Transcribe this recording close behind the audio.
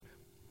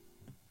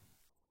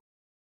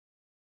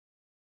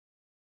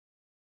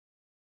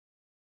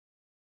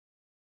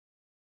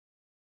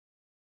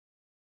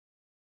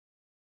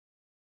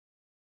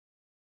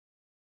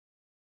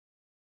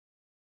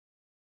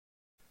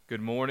Good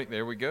morning.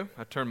 There we go.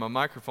 I turned my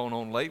microphone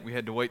on late. We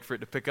had to wait for it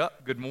to pick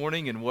up. Good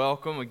morning and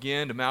welcome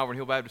again to Malvern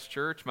Hill Baptist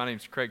Church. My name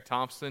is Craig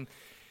Thompson,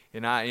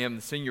 and I am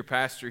the senior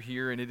pastor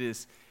here, and it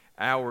is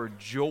our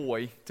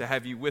joy to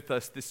have you with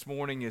us this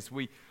morning as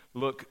we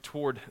look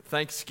toward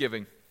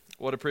Thanksgiving.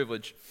 What a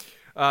privilege.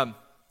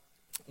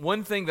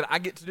 One thing that I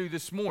get to do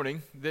this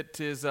morning that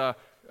is a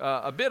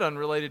bit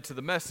unrelated to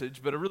the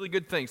message, but a really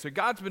good thing. So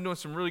God's been doing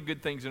some really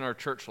good things in our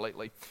church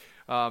lately.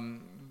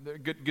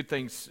 Good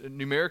things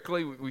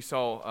numerically. We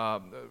saw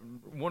a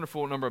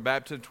wonderful number of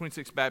baptisms,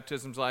 26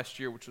 baptisms last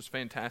year, which was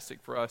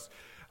fantastic for us.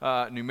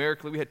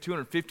 Numerically, we had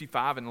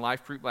 255 in the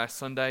life group last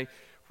Sunday,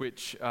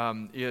 which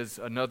is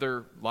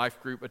another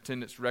life group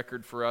attendance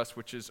record for us,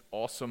 which is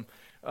awesome.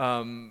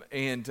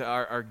 And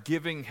our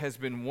giving has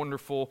been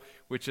wonderful,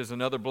 which is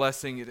another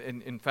blessing.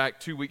 In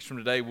fact, 2 weeks from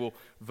today, we'll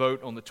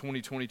vote on the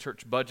 2020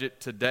 church budget.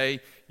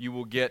 Today, you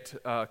will get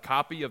a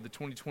copy of the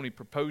 2020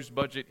 proposed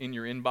budget in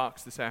your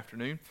inbox this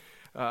afternoon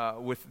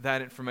with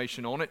that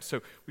information on it.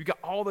 So we've got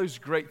all those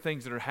great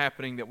things that are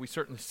happening that we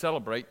certainly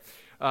celebrate.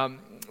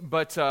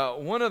 But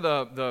one of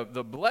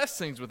the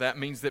blessings with that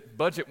means that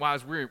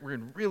budget-wise, we're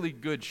in really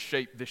good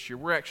shape this year.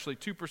 We're actually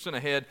 2%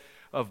 ahead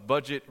of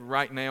budget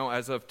right now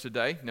as of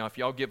today. Now, if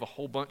y'all give a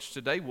whole bunch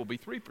today, we'll be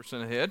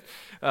 3% ahead.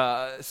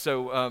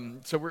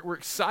 So we're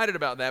excited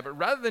about that. But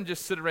rather than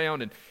just sit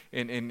around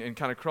and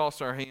kind of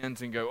cross our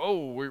hands and go,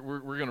 oh, we're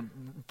going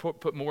to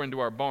put more into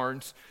our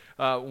barns,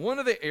 one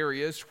of the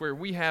areas where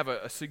we have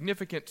a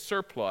significant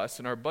surplus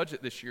in our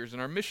budget this year is in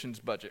our missions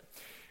budget.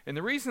 And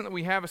the reason that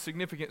we have a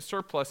significant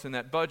surplus in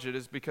that budget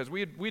is because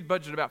we'd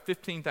budgeted about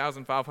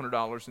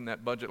 $15,500 in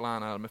that budget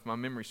line item, if my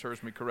memory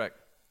serves me correct.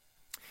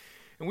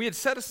 And we had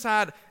set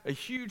aside a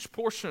huge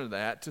portion of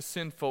that to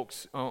send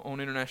folks on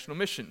international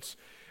missions.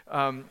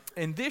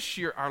 And this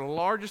year, our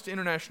largest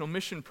international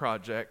mission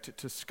project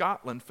to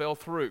Scotland fell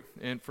through,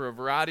 and for a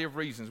variety of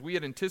reasons. We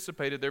had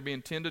anticipated there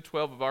being 10 to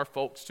 12 of our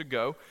folks to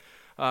go.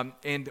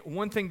 And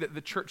one thing that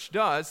the church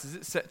does is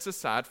it sets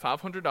aside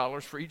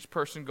 $500 for each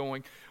person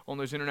going on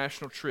those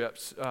international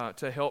trips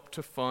to help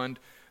to fund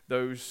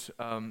those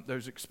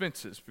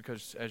expenses,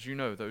 because, as you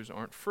know, those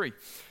aren't free.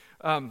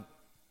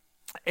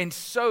 And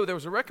so there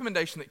was a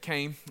recommendation that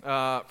came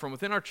from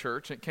within our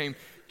church, and it came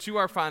to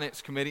our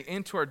finance committee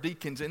and to our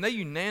deacons, and they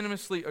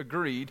unanimously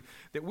agreed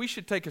that we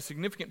should take a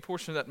significant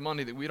portion of that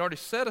money that we'd already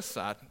set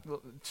aside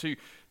to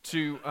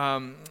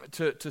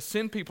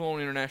send people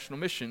on international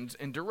missions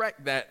and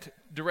direct that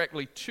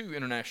directly to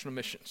international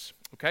missions.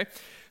 Okay?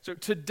 So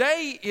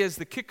today is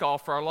the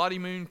kickoff for our Lottie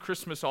Moon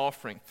Christmas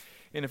offering.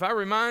 And if I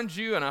remind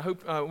you, and I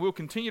hope we'll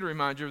continue to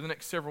remind you over the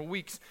next several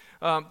weeks,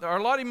 our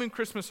Lottie Moon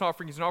Christmas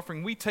offering is an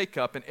offering we take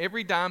up, and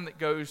every dime that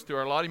goes through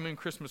our Lottie Moon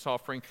Christmas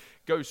offering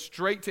goes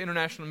straight to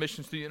international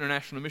missions through the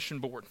International Mission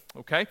Board,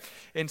 okay?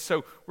 And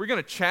so we're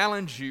going to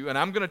challenge you, and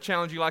I'm going to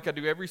challenge you like I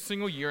do every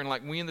single year, and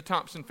like we in the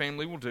Thompson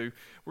family will do.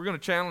 We're going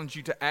to challenge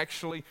you to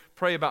actually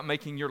pray about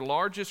making your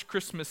largest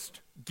Christmas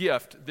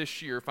gift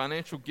this year,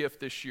 financial gift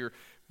this year,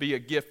 be a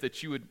gift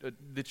that you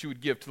would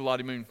give to the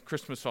Lottie Moon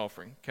Christmas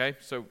offering, okay?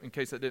 So in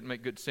case that didn't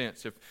make good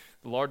sense, if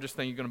the largest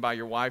thing you're going to buy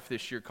your wife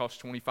this year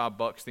costs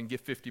 $25, then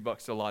give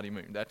 $50 to Lottie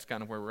Moon. That's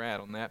kind of where we're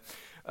at on that.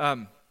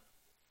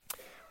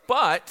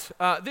 But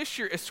this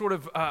year is sort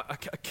of a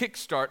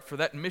kickstart for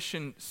that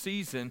mission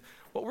season.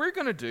 What we're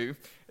going to do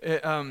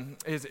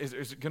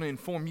is going to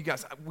inform you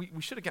guys.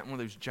 We should have gotten one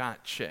of those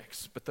giant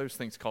checks, but those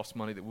things cost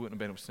money that we wouldn't have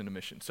been able to send a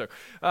mission. So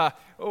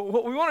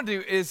what we want to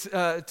do is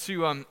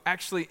to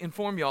actually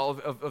inform you all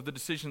of the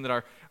decision that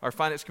our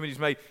finance committee's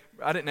made.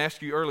 I didn't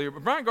ask you earlier,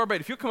 but Brian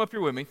Garbate, if you'll come up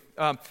here with me.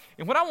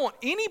 And what I want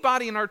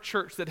anybody in our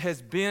church that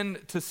has been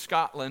to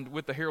Scotland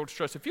with the Herald's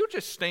Trust, if you'll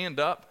just stand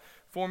up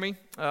for me.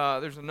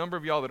 There's a number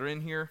of y'all that are in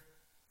here.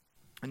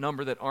 A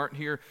number that aren't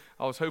here.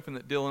 I was hoping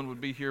that Dylan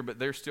would be here, but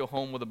they're still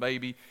home with a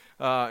baby,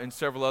 and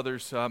several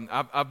others.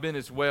 I've been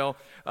as well.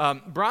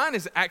 Brian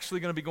is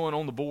actually going to be going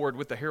on the board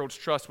with the Herald's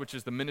Trust, which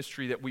is the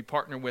ministry that we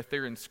partner with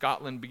there in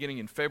Scotland beginning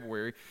in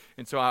February.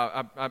 And so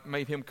I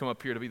made him come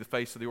up here to be the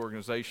face of the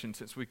organization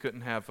since we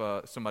couldn't have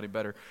somebody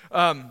better.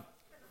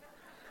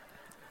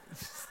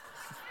 It's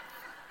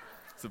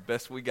the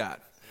best we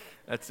got.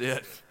 That's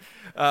it.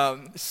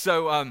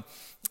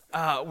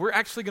 We're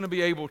actually going to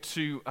be able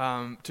to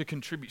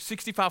contribute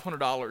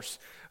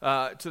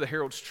 $6,500 to the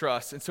Herald's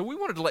Trust. And so we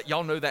wanted to let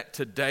y'all know that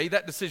today.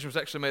 That decision was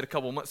actually made a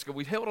couple of months ago.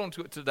 We held on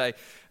to it today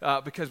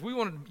because we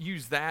wanted to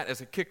use that as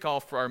a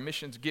kickoff for our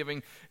missions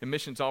giving and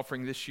missions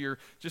offering this year,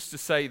 just to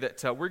say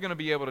that we're going to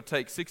be able to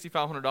take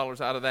 $6,500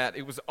 out of that.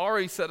 It was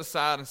already set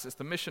aside, and since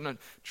the mission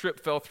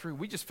trip fell through,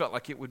 we just felt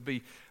like it would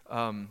be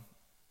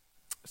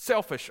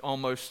selfish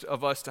almost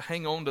of us to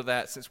hang on to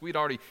that since we'd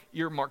already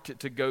earmarked it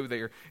to go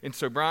there. And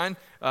so, Brian,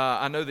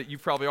 I know that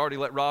you've probably already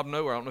let Rob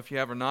know, or I don't know if you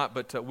have or not,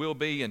 but we'll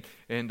be,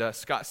 and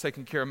Scott's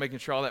taking care of making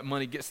sure all that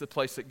money gets to the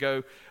place that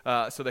go.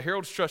 So the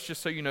Herald's Trust,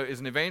 just so you know, is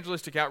an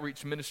evangelistic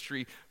outreach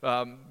ministry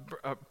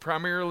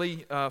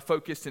primarily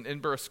focused in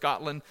Edinburgh,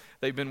 Scotland.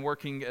 They've been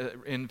working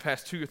in the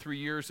past 2 or 3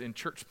 years in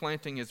church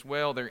planting as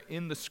well. They're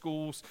in the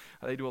schools.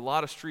 They do a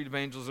lot of street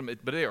evangelism,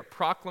 but they are a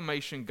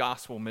proclamation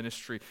gospel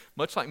ministry,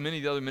 much like many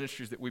of the other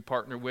ministries that we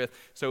partner with.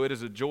 So it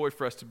is a joy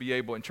for us to be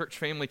able, and church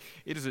family,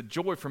 it is a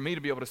joy for me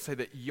to be able to say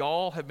that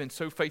y'all have been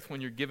so faithful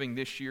in your giving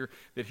this year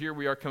that here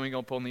we are coming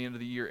up on the end of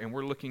the year, and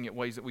we're looking at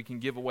ways that we can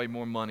give away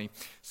more money.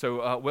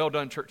 So well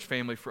done, church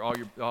family, for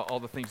all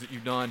the things that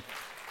you've done.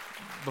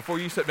 Before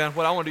you sit down,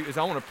 what I want to do is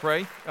I want to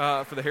pray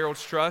for the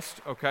Herald's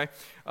Trust, okay?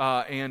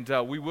 And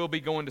we will be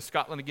going to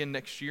Scotland again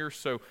next year,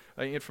 so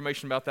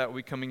information about that will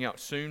be coming out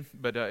soon.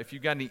 But if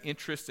you've got any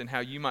interest in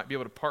how you might be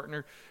able to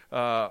partner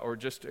or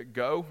just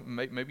go,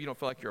 maybe you don't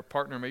feel like you're a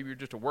partner, maybe you're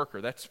just a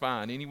worker, that's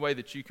fine. Any way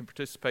that you can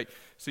participate,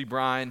 see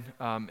Brian,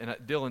 and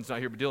Dylan's not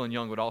here, but Dylan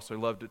Young would also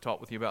love to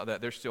talk with you about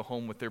that. They're still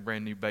home with their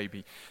brand new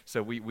baby,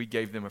 so we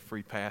gave them a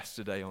free pass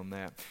today on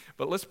that.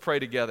 But let's pray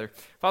together.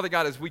 Father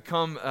God, as we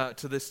come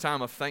to this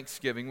time of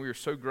Thanksgiving, we are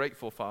so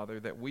grateful, Father,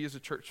 that we as a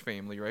church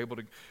family are able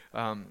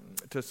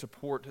to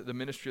support the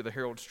ministry of the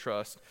Herald's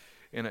Trust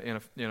in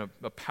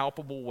a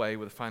palpable way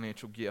with a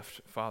financial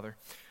gift, Father.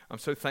 I'm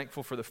so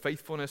thankful for the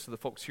faithfulness of the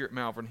folks here at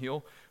Malvern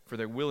Hill, for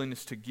their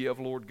willingness to give,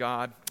 Lord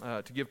God,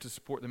 to give to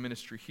support the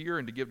ministry here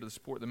and to give to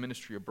support the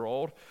ministry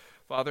abroad.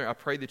 Father, I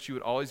pray that you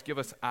would always give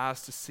us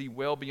eyes to see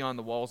well beyond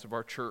the walls of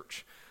our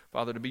church.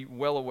 Father, to be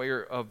well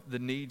aware of the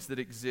needs that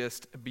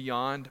exist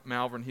beyond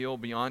Malvern Hill,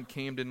 beyond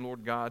Camden,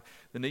 Lord God,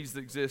 the needs that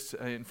exist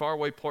in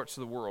faraway parts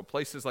of the world,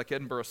 places like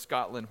Edinburgh,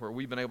 Scotland, where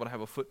we've been able to have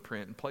a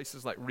footprint, and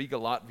places like Riga,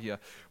 Latvia,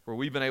 where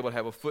we've been able to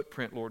have a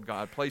footprint, Lord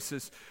God,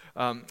 places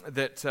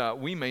that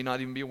we may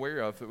not even be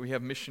aware of, that we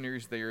have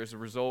missionaries there as a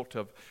result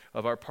of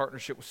our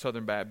partnership with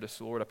Southern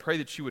Baptist. Lord, I pray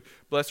that you would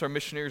bless our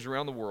missionaries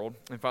around the world,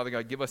 and Father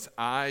God, give us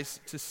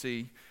eyes to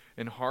see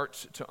and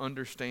hearts to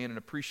understand and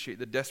appreciate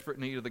the desperate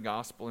need of the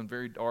gospel in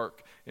very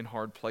dark and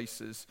hard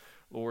places.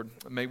 Lord,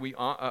 may we,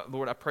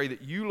 Lord, I pray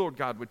that you, Lord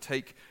God, would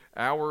take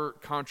our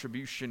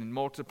contribution and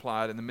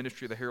multiply it in the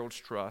ministry of the Herald's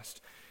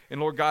Trust.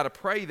 And Lord God, I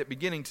pray that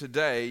beginning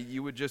today,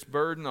 you would just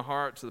burden the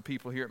hearts of the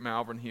people here at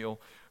Malvern Hill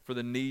for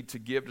the need to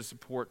give to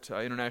support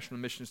international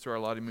missions through our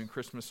Lottie Moon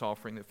Christmas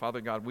offering, that Father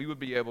God, we would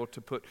be able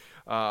to put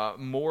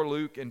more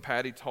Luke and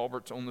Patty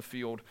Talberts on the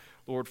field,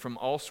 Lord, from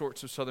all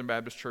sorts of Southern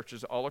Baptist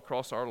churches all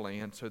across our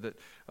land, so that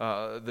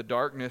the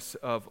darkness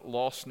of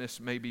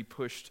lostness may be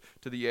pushed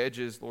to the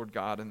edges, Lord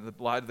God, and the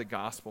light of the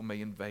gospel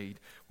may invade.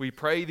 We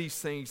pray these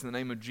things in the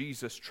name of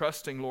Jesus,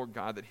 trusting, Lord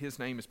God, that his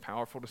name is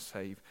powerful to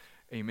save.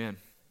 Amen.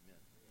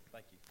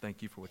 Thank you.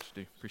 Thank you for what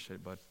you do. Appreciate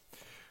it, bud.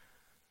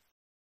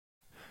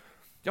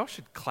 Y'all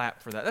should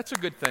clap for that. That's a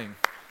good thing.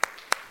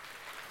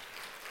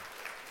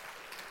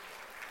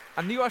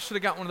 I knew I should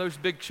have got one of those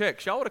big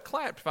checks. Y'all would have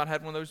clapped if I'd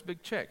had one of those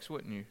big checks,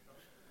 wouldn't you?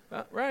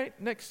 Right?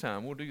 Next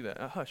time we'll do that.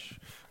 Hush.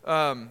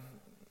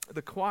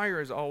 The choir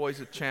is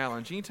always a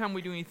challenge. Anytime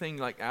we do anything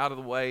like out of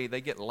the way,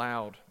 they get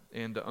loud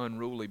and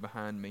unruly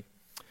behind me.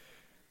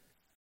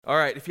 All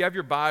right, if you have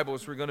your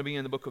Bibles, we're going to be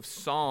in the book of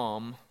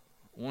Psalm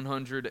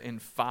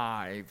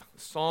 105.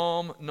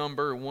 Psalm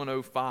number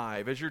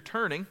 105. As you're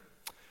turning,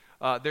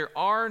 there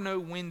are no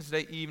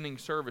Wednesday evening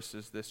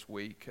services this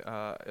week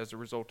as a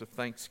result of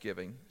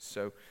Thanksgiving.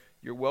 So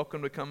you're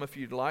welcome to come if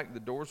you'd like. The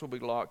doors will be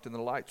locked and the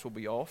lights will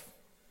be off.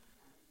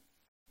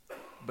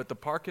 But the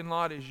parking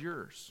lot is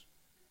yours.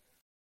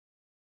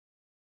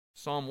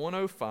 Psalm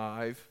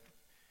 105,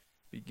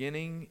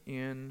 beginning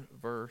in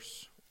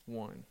verse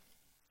 1.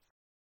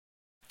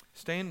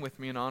 Stand with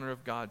me in honor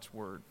of God's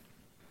word.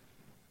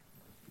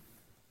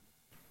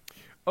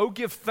 Oh,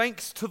 give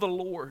thanks to the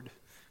Lord.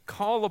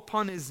 Call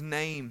upon his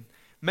name.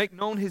 Make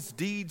known his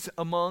deeds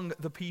among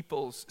the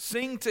peoples.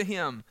 Sing to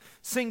him.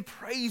 Sing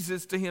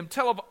praises to him.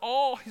 Tell of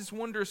all his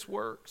wondrous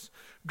works.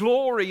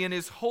 Glory in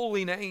his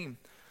holy name.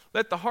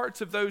 Let the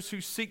hearts of those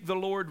who seek the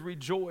Lord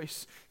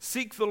rejoice.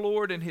 Seek the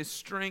Lord in his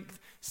strength.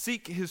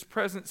 Seek his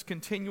presence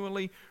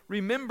continually.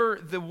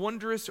 Remember the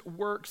wondrous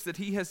works that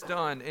he has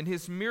done and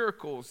his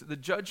miracles, the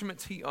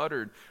judgments he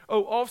uttered.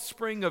 O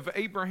offspring of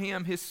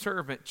Abraham, his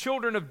servant,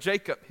 children of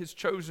Jacob, his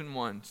chosen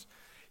ones.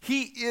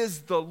 He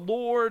is the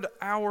Lord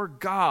our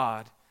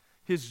God.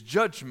 His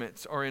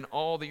judgments are in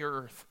all the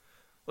earth.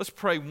 Let's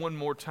pray one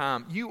more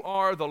time. You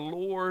are the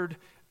Lord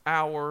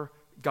our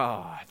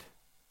God.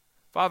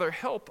 Father,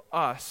 help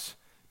us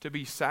to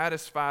be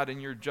satisfied in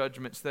your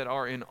judgments that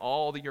are in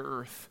all the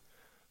earth.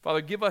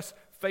 Father, give us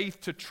faith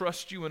to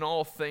trust you in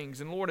all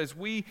things. And Lord, as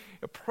we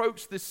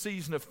approach this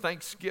season of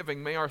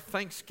Thanksgiving, may our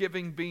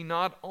Thanksgiving be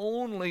not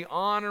only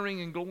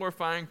honoring and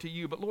glorifying to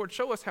you, but Lord,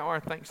 show us how our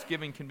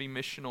Thanksgiving can be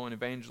missional and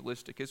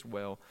evangelistic as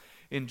well.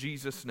 In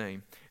Jesus'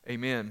 name,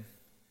 amen.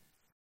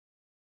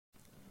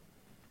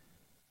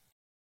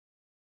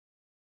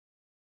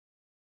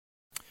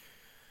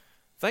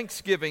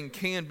 Thanksgiving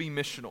can be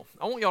missional.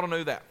 I want y'all to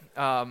know that.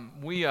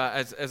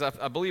 As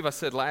I believe I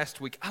said last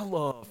week, I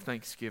love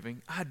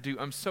Thanksgiving. I do.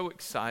 I'm so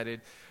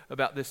excited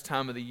about this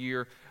time of the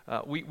year.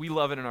 We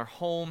love it in our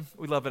home.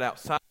 We love it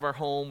outside of our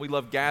home. We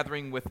love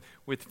gathering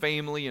with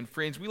family and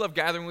friends. We love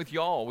gathering with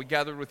y'all. We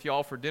gathered with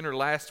y'all for dinner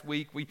last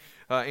week.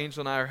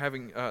 Angela and I are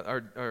having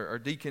our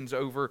deacons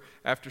over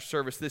after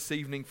service this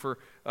evening for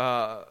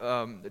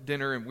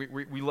dinner, and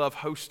we love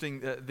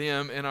hosting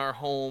them in our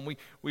home.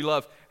 We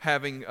love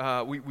having,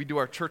 we do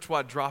our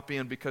church-wide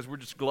drop-in because we're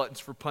just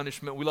gluttons for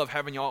punishment. We love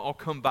having y'all all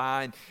come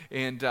by,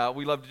 and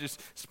we love to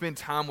just spend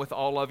time with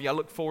all of you. I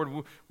look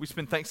forward, we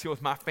spend Thanksgiving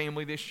with my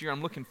family this year.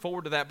 I'm looking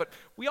forward to that, but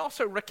we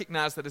also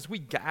recognize that as we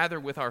gather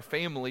with our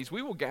families,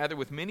 we will gather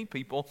with many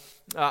people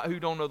who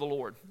don't know the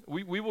Lord.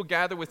 We will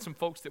gather with some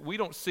folks that we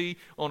don't see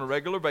on a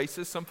regular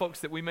basis, some folks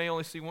that we may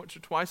only see once or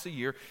twice a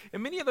year,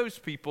 and many of those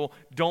people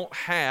don't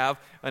have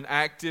an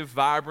active,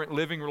 vibrant,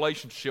 living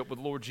relationship with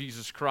Lord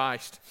Jesus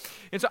Christ.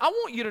 And so I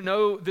want you to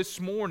know this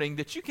morning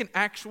that you can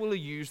actually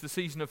use the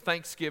season of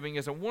Thanksgiving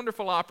as a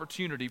wonderful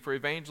opportunity for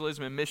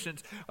evangelism and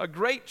missions, a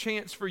great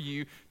chance for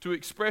you to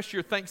express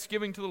your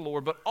thanksgiving to the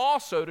Lord, but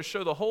also to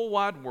show the whole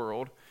wide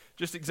world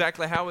just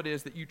exactly how it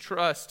is that you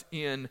trust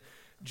in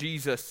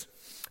Jesus.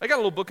 I got a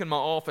little book in my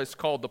office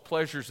called The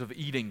Pleasures of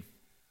Eating.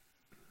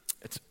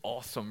 It's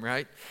awesome,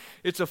 right?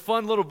 It's a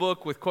fun little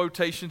book with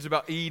quotations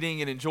about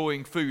eating and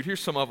enjoying food. Here's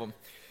some of them.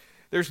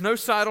 There's no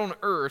sight on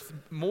earth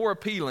more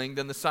appealing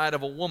than the sight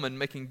of a woman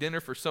making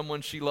dinner for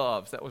someone she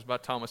loves. That was by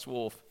Thomas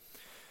Wolfe.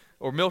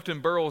 Or Milton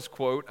Berle's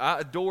quote, I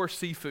adore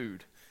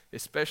seafood,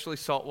 especially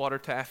saltwater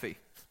taffy.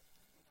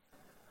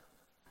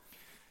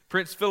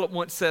 Prince Philip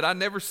once said, I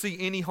never see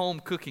any home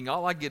cooking.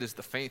 All I get is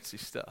the fancy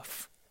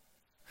stuff.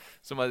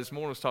 Somebody this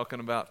morning was talking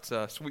about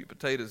sweet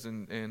potatoes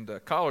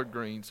and collard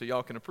greens, so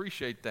y'all can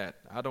appreciate that.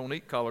 I don't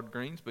eat collard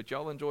greens, but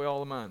y'all enjoy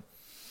all of mine.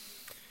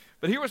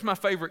 But here was my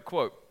favorite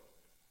quote.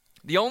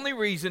 The only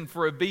reason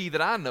for a bee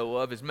that I know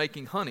of is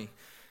making honey,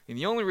 and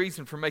the only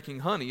reason for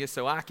making honey is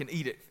so I can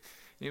eat it.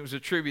 And it was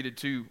attributed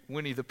to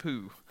Winnie the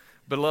Pooh,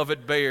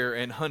 beloved bear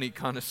and honey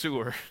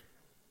connoisseur.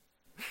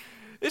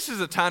 This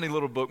is a tiny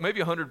little book, maybe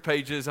 100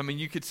 pages. I mean,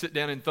 you could sit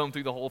down and thumb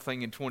through the whole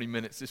thing in 20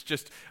 minutes. It's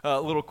just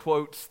little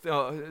quotes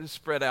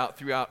spread out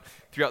throughout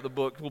the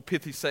book, little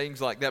pithy sayings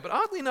like that. But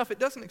oddly enough, it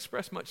doesn't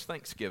express much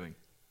thanksgiving.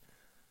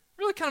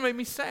 It really kind of made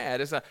me sad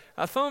as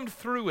I thumbed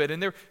through it,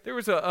 and there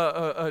was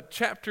a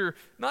chapter,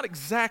 not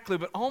exactly,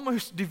 but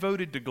almost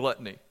devoted to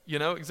gluttony. You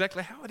know,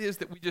 exactly how it is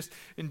that we just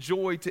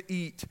enjoy to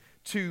eat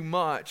too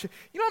much.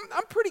 You know,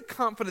 I'm pretty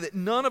confident that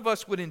none of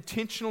us would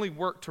intentionally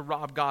work to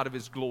rob God of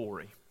His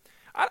glory.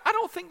 I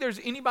don't think there's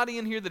anybody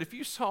in here that if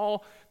you saw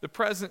the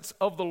presence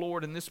of the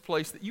Lord in this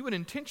place that you would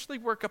intentionally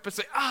work up and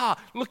say,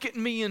 look at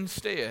me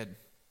instead.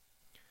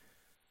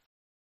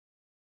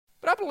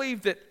 But I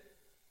believe that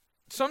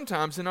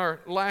sometimes in our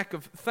lack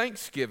of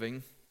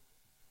thanksgiving,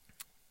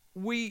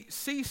 we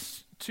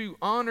cease to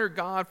honor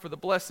God for the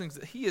blessings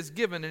that He has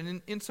given,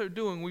 and in so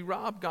doing, we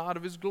rob God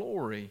of His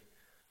glory.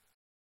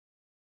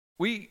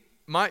 We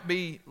might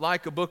be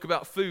like a book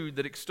about food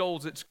that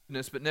extols its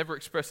goodness but never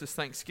expresses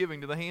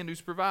thanksgiving to the hand who's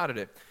provided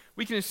it.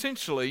 We can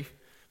essentially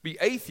be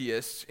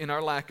atheists in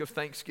our lack of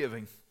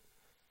thanksgiving.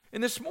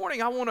 And this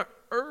morning I want to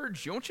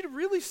urge you, I want you to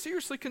really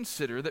seriously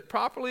consider that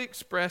properly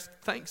expressed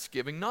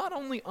thanksgiving not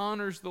only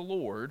honors the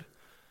Lord,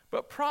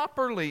 but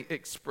properly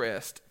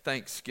expressed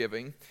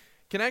thanksgiving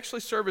can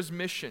actually serve as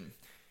mission.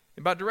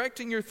 And by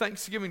directing your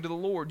thanksgiving to the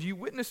Lord, you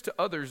witness to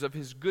others of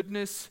His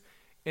goodness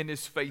and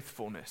His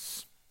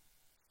faithfulness.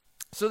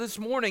 So this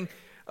morning,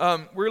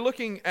 we're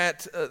looking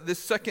at this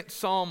second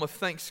psalm of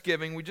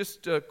thanksgiving. We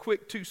just a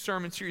quick 2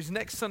 sermon series.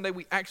 Next Sunday,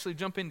 we actually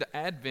jump into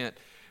Advent,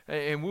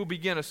 and we'll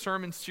begin a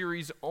sermon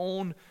series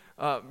on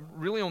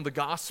really on the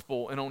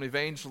gospel and on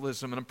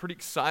evangelism, and I'm pretty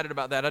excited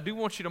about that. I do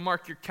want you to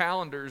mark your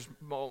calendars.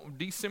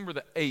 December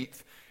the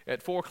 8th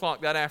at 4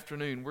 o'clock that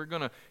afternoon, we're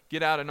going to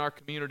get out in our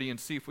community and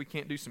see if we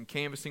can't do some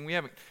canvassing. We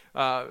haven't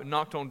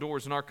knocked on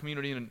doors in our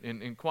community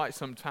in quite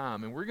some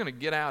time, and we're going to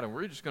get out and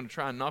we're just going to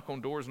try and knock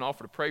on doors and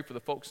offer to pray for the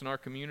folks in our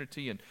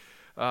community and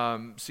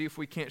see if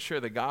we can't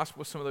share the gospel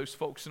with some of those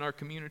folks in our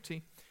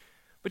community.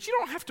 But you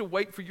don't have to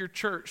wait for your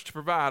church to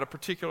provide a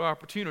particular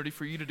opportunity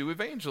for you to do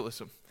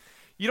evangelism.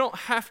 You don't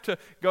have to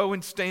go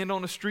and stand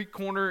on a street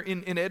corner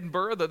in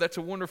Edinburgh, though that's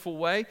a wonderful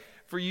way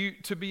for you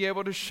to be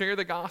able to share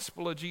the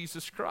gospel of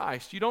Jesus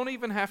Christ. You don't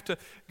even have to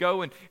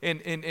go and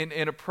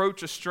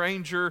approach a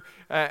stranger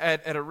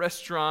at a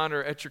restaurant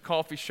or at your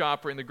coffee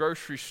shop or in the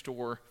grocery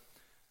store.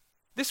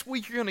 This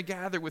week you're going to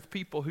gather with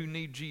people who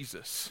need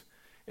Jesus.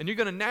 And you're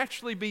going to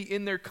naturally be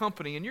in their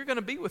company, and you're going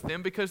to be with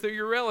them because they're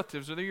your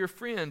relatives, or they're your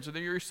friends, or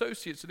they're your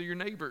associates, or they're your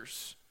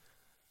neighbors.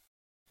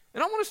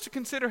 And I want us to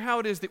consider how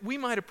it is that we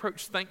might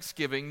approach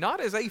Thanksgiving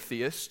not as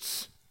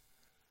atheists,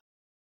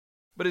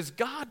 but as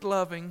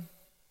God-loving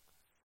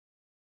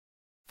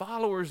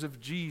followers of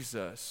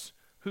Jesus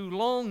who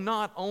long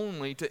not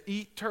only to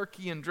eat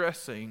turkey and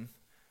dressing,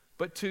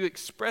 but to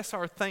express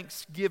our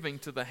thanksgiving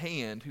to the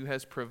hand who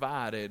has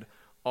provided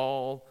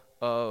all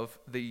of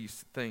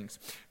these things.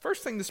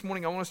 First thing this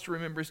morning I want us to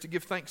remember is to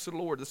give thanks to the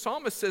Lord. The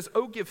psalmist says,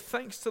 "Oh, give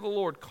thanks to the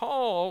Lord,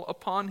 call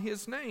upon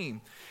his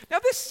name." Now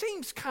this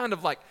seems kind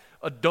of like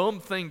a dumb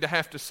thing to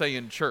have to say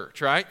in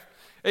church, right?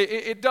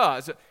 It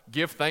does.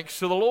 Give thanks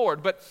to the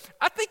Lord. But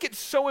I think it's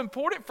so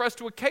important for us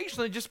to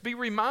occasionally just be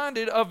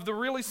reminded of the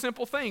really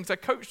simple things. I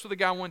coached with a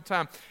guy one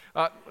time.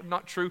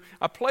 Not true.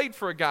 I played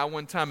for a guy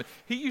one time. And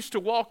he used to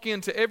walk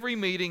into every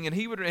meeting, and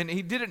he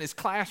did it in his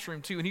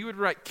classroom too, and he would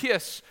write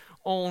 "KISS"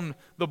 on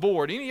the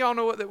board. Any of y'all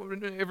know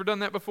ever done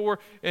that before?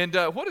 And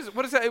what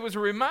is that? It was a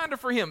reminder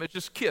for him. It's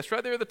just "KISS"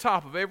 right there at the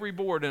top of every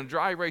board in a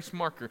dry erase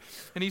marker.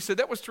 And he said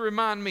that was to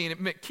remind me, and it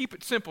meant keep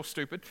it simple,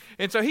 stupid.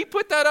 And so he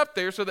put that up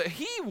there so that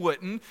he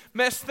wouldn't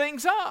mess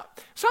things up.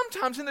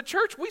 Sometimes in the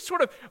church, we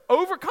sort of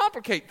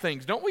overcomplicate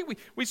things, don't we?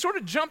 We sort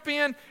of jump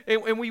in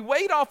and we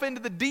wade off into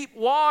the deep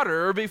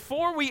water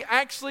before we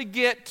actually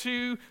get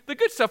to the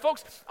good stuff.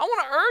 Folks, I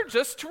want to urge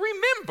us to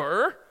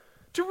remember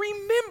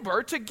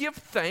to give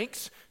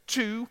thanks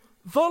to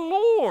the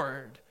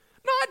Lord.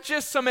 Not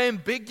just some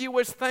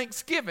ambiguous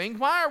Thanksgiving.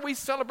 Why are we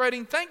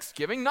celebrating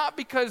Thanksgiving? Not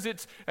because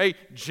it's a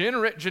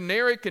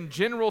generic and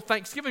general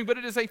Thanksgiving, but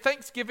it is a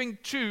Thanksgiving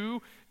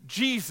to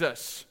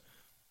Jesus.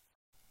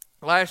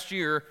 Last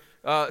year,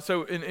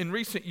 so in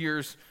recent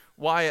years,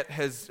 Wyatt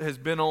has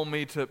been on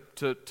me to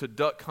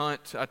duck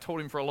hunt. I told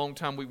him for a long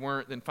time we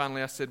weren't. Then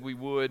finally I said we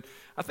would.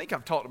 I think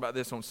I've talked about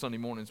this on Sunday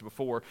mornings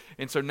before.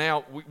 And so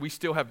now we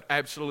still have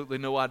absolutely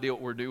no idea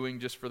what we're doing,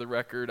 just for the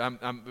record. I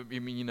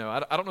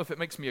don't know if it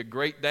makes me a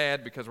great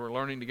dad because we're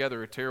learning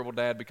together, or a terrible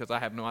dad because I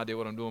have no idea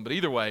what I'm doing. But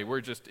either way,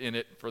 we're just in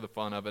it for the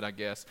fun of it, I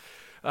guess.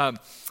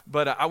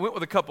 But I went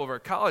with a couple of our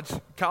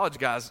college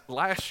guys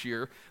last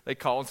year. They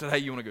called and said, "Hey,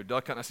 you want to go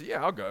duck hunting?" I said,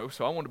 "Yeah, I'll go."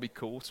 So I wanted to be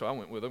cool, so I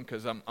went with them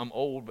because I'm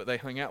old, but they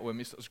hung out with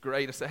me, so it was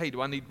great. I said, "Hey,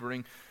 do I need to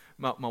bring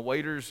my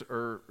waders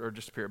or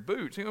just a pair of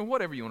boots?"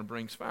 Whatever you want to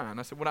bring is fine.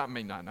 I said, "Well, I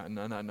mean, no,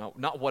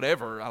 not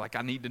whatever.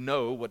 I need to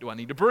know, what do I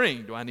need to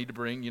bring? Do I need to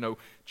bring,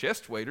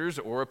 chest waders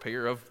or a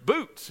pair of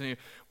boots?" And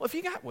well, if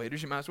you got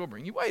waders, you might as well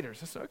bring your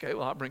waders. I said, "Okay,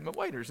 well, I'll bring my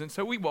waders." And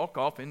so we walk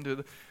off into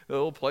the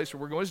little place where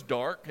we're going. It's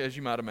dark, as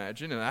you might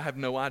imagine, and I have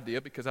no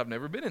idea because I've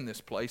never been in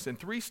this place. And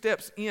 3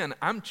 steps in,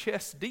 I'm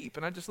chest deep,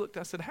 and I just looked.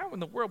 I said, "How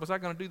in the world was I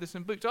going to do this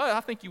in boots?" "Oh,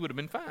 I think you would have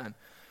been fine."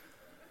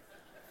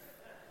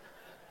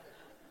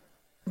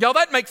 Y'all,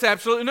 that makes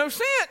absolutely no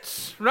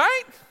sense,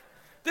 right?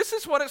 This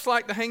is what it's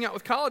like to hang out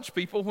with college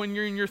people when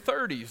you're in your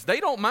 30s.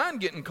 They don't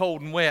mind getting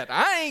cold and wet.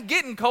 I ain't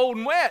getting cold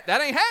and wet.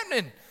 That ain't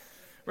happening,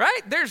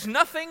 right? There's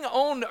nothing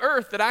on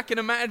earth that I can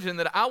imagine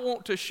that I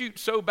want to shoot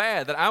so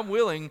bad that I'm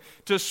willing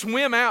to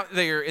swim out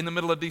there in the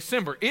middle of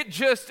December. It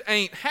just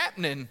ain't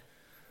happening,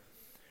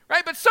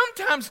 right? But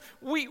sometimes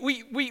we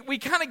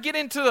kind of get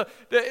into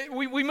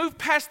we move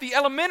past the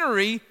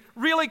elementary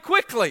really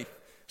quickly.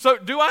 So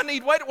do I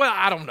need waders? Well,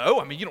 I don't know.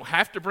 I mean, you don't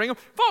have to bring them.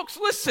 Folks,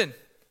 listen.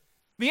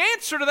 The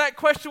answer to that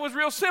question was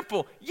real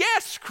simple.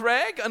 Yes,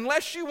 Craig,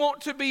 unless you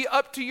want to be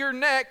up to your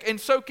neck and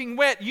soaking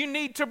wet, you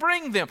need to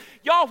bring them.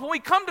 Y'all, when we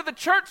come to the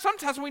church,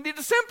 sometimes we need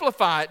to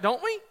simplify it,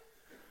 don't we?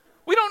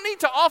 We don't need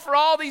to offer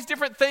all these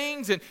different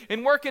things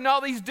and work in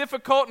all these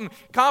difficult and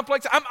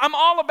complex. I'm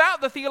all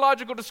about the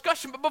theological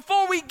discussion, but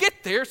before we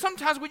get there,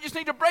 sometimes we just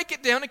need to break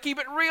it down and keep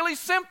it really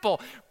simple.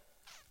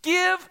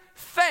 Give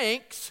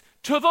thanks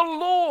to the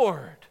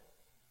Lord.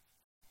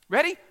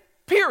 Ready?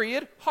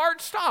 Period.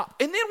 Hard stop.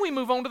 And then we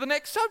move on to the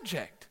next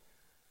subject.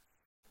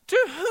 To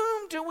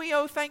whom do we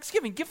owe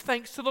thanksgiving? Give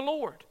thanks to the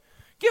Lord.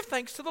 Give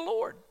thanks to the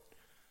Lord.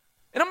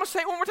 And I'm going to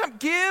say it one more time.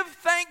 Give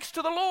thanks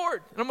to the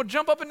Lord. And I'm going to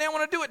jump up and down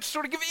when I do it to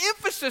sort of give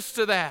emphasis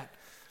to that.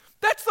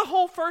 That's the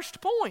whole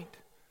first point.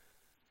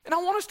 And I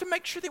want us to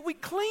make sure that we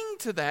cling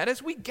to that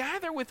as we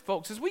gather with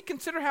folks, as we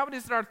consider how it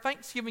is that our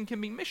Thanksgiving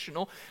can be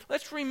missional.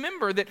 Let's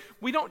remember that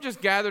we don't just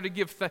gather to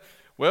give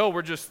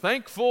we're just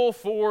thankful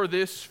for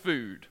this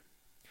food.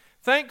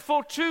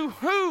 Thankful to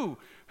who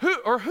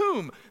or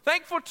whom?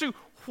 Thankful to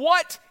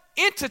what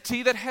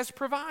entity that has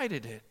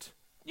provided it?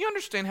 You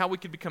understand how we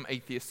could become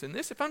atheists in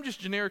this? If I'm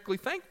just generically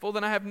thankful,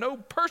 then I have no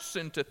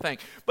person to thank.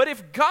 But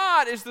if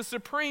God is the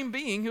supreme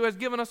being who has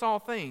given us all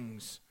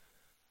things,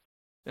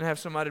 then I have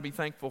somebody to be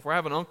thankful for. I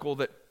have an uncle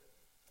that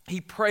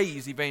he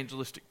prays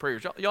evangelistic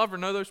prayers. Y'all ever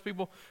know those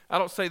people? I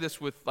don't say this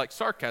with like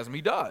sarcasm.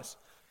 He does.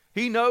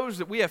 He knows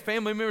that we have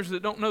family members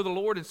that don't know the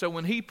Lord, and so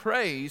when he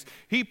prays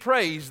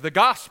the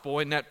gospel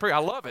in that prayer. I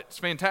love it. It's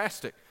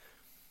fantastic.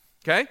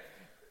 Okay?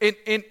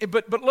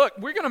 But look,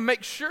 we're going to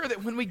make sure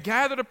that when we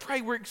gather to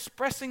pray, we're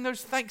expressing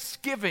those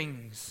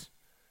thanksgivings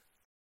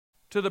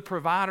to the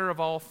provider of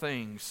all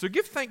things. So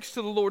give thanks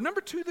to the Lord. Number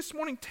 2 this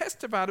morning,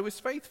 testify to his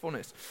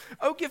faithfulness.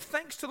 Oh, give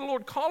thanks to the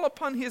Lord. Call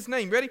upon his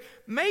name. Ready?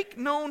 Make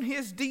known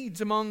his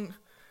deeds among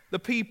the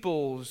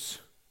peoples.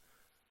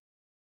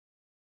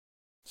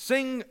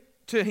 Sing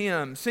to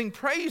him. Sing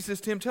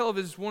praises to him. Tell of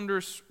his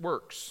wondrous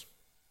works.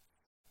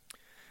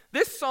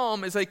 This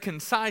psalm is a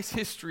concise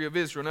history of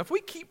Israel. Now, if we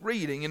keep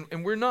reading,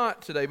 and we're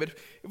not today, but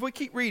if we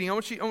keep reading, I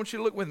want you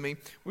to look with me.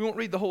 We won't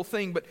read the whole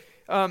thing, but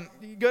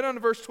you go down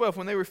to verse 12.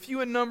 When they were few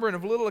in number and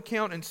of little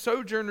account, and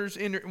sojourners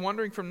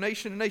wandering from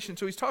nation to nation.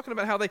 So he's talking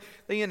about how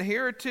they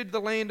inherited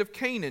the land of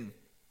Canaan.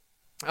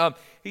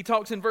 He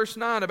talks in verse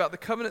 9 about the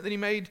covenant that he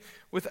made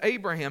with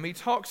Abraham. He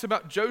talks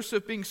about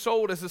Joseph being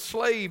sold as a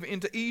slave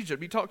into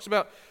Egypt. He talks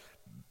about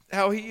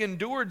how he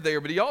endured there,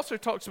 but he also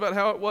talks about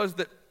how it was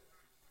that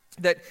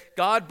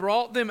God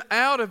brought them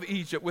out of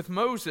Egypt with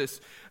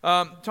Moses.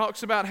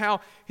 Talks about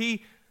how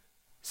he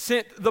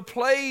sent the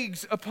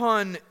plagues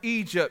upon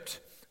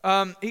Egypt.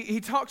 He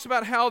talks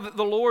about how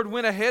the Lord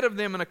went ahead of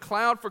them in a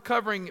cloud for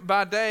covering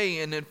by day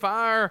and in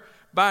fire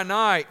by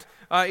night.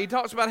 He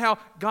talks about how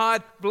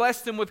God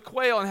blessed them with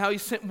quail and how he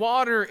sent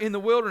water in the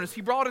wilderness.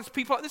 He brought his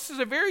people out. This is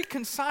a very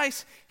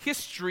concise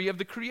history of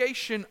the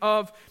creation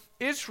of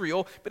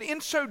Israel. But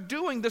in so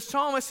doing, the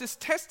psalmist is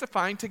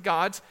testifying to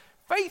God's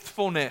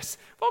faithfulness.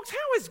 Folks,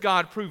 how has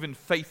God proven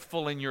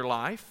faithful in your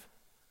life?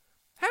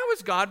 How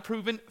has God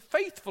proven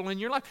faithful in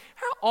your life?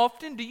 How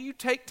often do you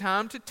take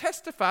time to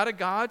testify to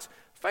God's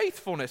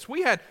faithfulness?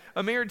 We had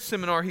a marriage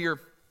seminar here.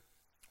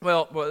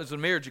 Well, it was a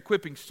marriage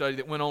equipping study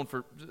that went on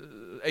for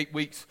 8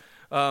 weeks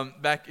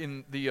back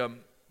in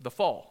the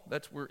fall.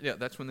 That's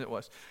when it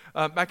was.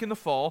 Back in the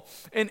fall.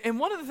 And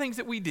one of the things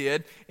that we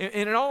did, and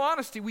in all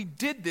honesty, we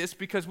did this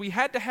because we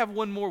had to have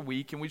one more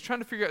week, and we were trying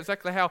to figure out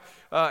exactly how.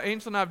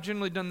 Angela and I have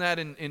generally done that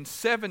in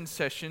 7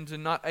 sessions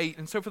and not 8.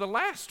 And so for the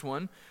last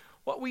one,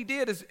 what we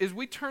did is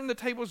we turned the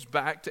tables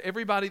back to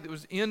everybody that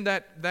was in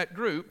that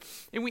group,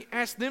 and we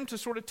asked them to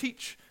sort of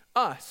teach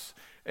us.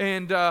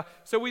 And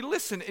so we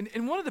listened,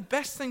 and one of the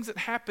best things that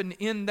happened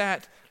in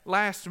that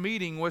last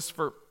meeting was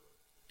for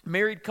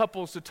married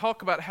couples to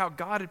talk about how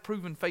God had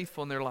proven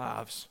faithful in their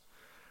lives,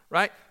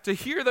 right? To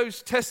hear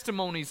those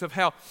testimonies of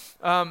how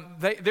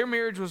their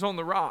marriage was on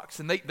the rocks,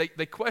 and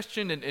they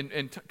questioned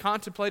and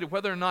contemplated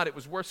whether or not it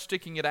was worth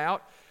sticking it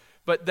out,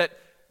 but that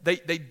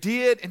they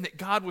did, and that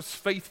God was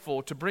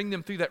faithful to bring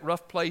them through that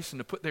rough place and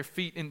to put their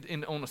feet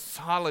on a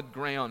solid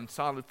ground,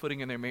 solid footing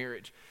in their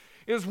marriage.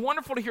 It was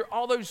wonderful to hear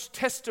all those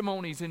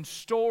testimonies and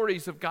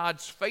stories of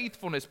God's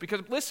faithfulness because,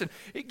 listen,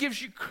 it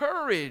gives you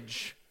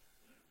courage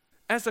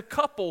as a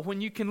couple when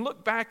you can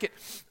look back at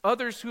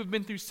others who have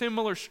been through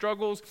similar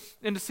struggles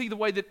and to see the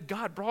way that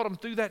God brought them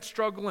through that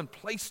struggle and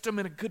placed them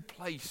in a good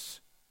place.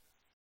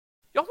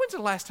 Y'all, when's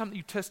the last time that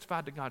you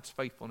testified to God's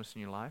faithfulness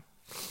in your life?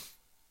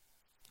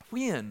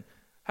 When?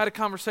 Had a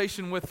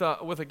conversation with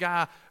a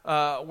guy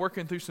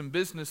working through some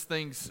business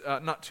things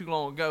not too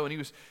long ago, and he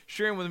was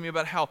sharing with me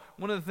about how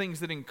one of the things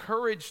that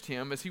encouraged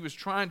him as he was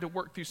trying to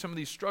work through some of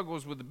these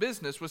struggles with the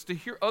business was to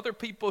hear other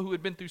people who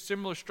had been through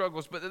similar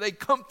struggles, but that they'd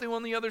come through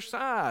on the other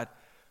side.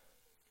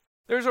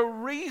 There's a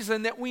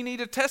reason that we need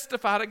to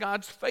testify to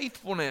God's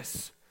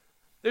faithfulness.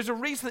 There's a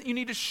reason that you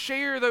need to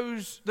share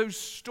those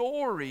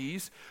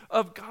stories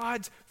of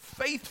God's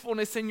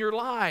faithfulness in your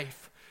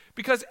life.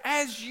 Because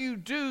as you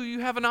do, you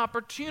have an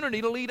opportunity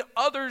to lead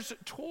others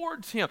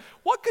towards Him.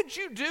 What could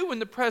you do in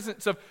the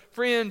presence of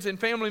friends and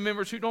family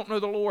members who don't know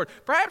the Lord?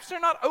 Perhaps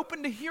they're not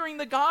open to hearing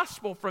the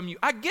gospel from you.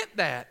 I get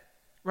that,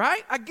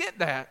 right? I get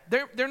that.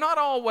 They're not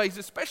always,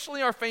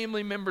 especially our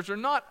family members, are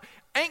not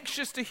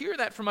anxious to hear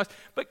that from us.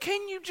 But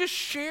can you just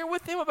share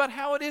with them about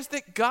how it is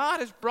that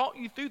God has brought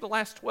you through the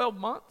last 12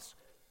 months?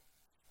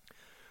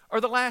 Or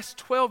the last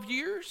 12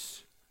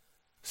 years?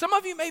 Some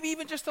of you maybe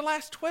even just the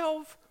last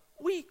 12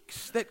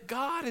 weeks that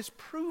God has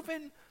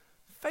proven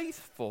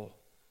faithful.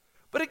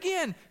 But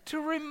again, to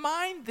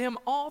remind them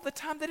all the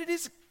time that it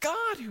is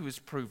God who has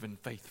proven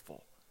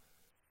faithful.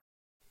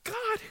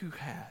 God who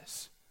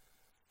has.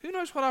 Who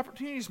knows what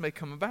opportunities may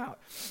come about.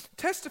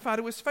 Testify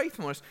to His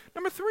faithfulness.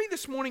 Number 3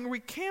 this morning,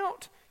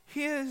 recount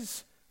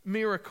His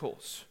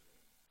miracles.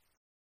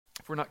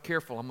 If we're not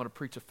careful, I'm going to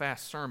preach a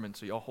fast sermon,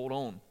 so y'all hold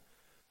on.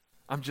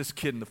 I'm just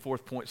kidding. The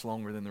 4th point's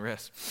longer than the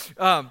rest.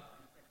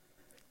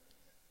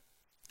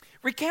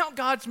 Recount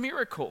God's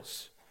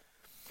miracles.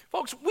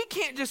 Folks, we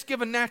can't just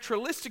give a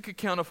naturalistic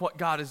account of what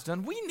God has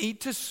done. We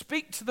need to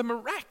speak to the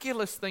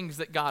miraculous things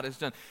that God has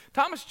done.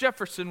 Thomas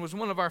Jefferson was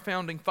one of our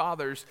founding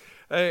fathers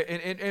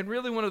and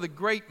really one of the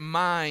great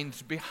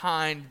minds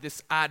behind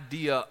this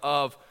idea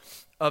of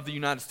the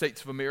United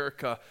States of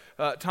America.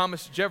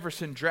 Thomas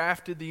Jefferson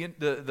drafted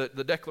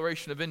the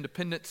Declaration of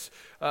Independence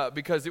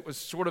because it was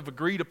sort of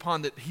agreed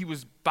upon that he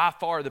was by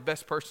far the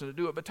best person to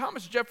do it. But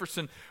Thomas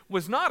Jefferson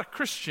was not a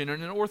Christian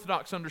and an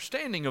orthodox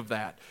understanding of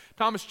that.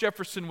 Thomas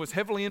Jefferson was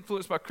heavily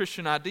influenced by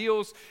Christian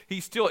ideals. He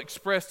still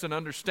expressed an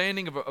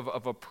understanding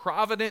of a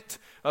provident,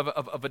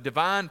 of a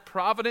divine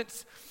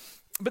providence.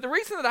 But the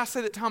reason that I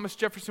say that Thomas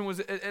Jefferson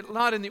was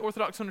not in the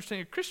orthodox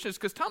understanding of Christians is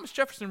because Thomas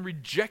Jefferson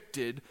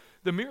rejected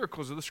the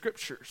miracles of the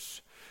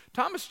Scriptures.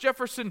 Thomas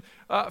Jefferson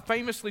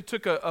famously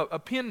took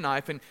a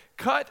penknife and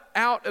cut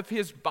out of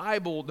his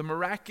Bible the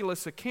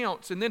miraculous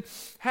accounts and then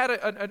had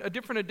a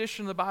different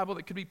edition of the Bible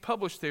that could be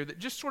published there that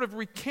just sort of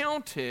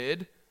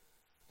recounted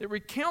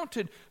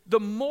the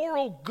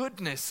moral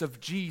goodness of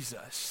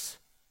Jesus.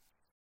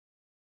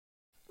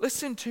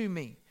 listen to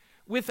me,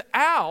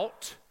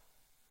 without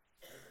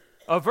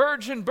a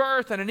virgin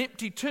birth and an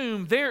empty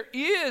tomb, there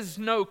is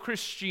no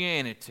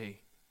Christianity.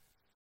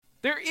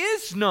 There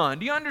is none.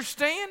 Do you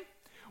understand?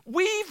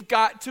 We've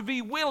got to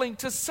be willing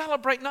to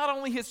celebrate not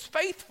only His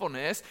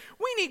faithfulness,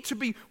 we need to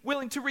be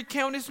willing to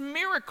recount His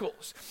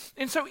miracles.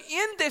 And so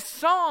in this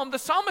psalm, the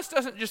psalmist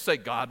doesn't just say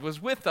God was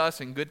with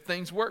us and good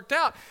things worked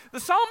out. The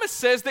psalmist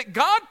says that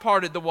God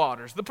parted the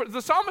waters.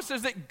 The psalmist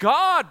says that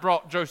God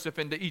brought Joseph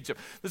into Egypt.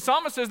 The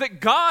psalmist says that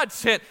God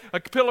sent a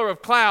pillar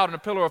of cloud and a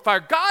pillar of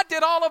fire. God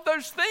did all of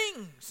those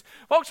things.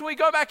 Folks, when we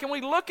go back and we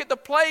look at the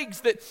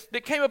plagues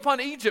that came upon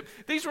Egypt,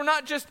 these were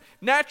not just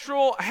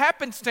natural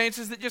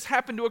happenstances that just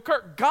happened to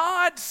occur.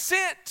 God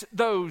sent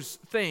those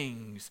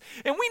things.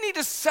 And we need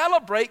to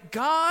celebrate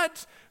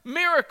God's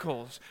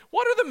miracles.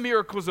 What are the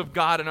miracles of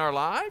God in our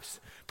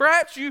lives?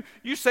 Perhaps you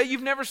say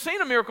you've never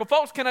seen a miracle.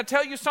 Folks, can I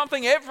tell you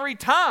something? Every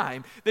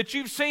time that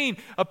you've seen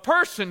a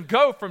person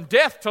go from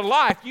death to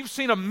life, you've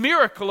seen a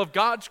miracle of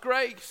God's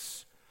grace.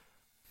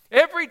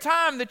 Every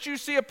time that you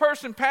see a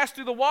person pass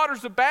through the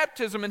waters of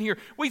baptism in here,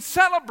 we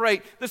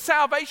celebrate the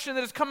salvation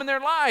that has come in their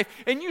life,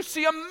 and you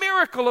see a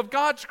miracle of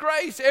God's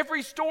grace.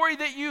 Every story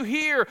that you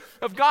hear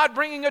of God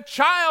bringing a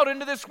child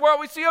into this world,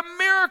 we see a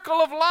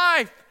miracle of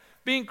life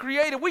being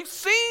created. We've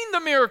seen the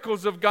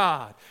miracles of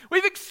God.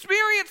 We've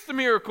experienced the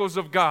miracles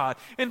of God.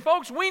 And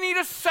folks, we need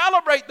to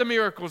celebrate the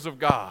miracles of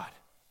God.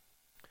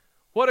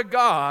 What a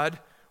God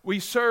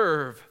we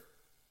serve.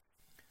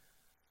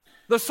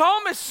 The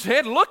psalmist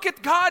said, look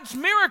at God's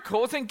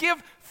miracles and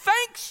give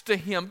thanks to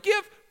Him.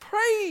 Give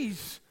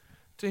praise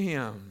to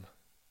Him.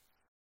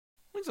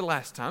 When's the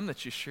last time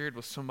that you shared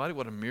with somebody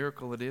what a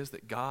miracle it is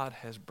that God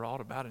has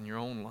brought about in your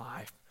own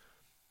life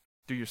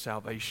through your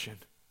salvation?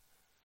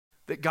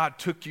 That God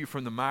took you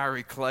from the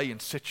miry clay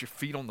and set your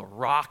feet on the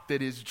rock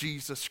that is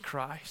Jesus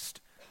Christ.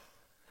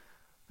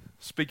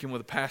 Speaking with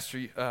a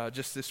pastor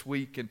just this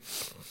week, and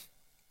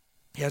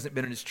he hasn't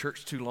been in his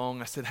church too long.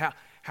 I said,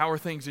 how are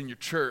things in your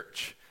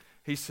church?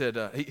 He said,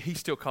 he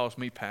still calls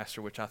me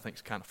pastor, which I think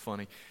is kind of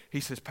funny.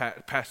 He says,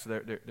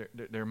 Pastor,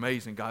 they're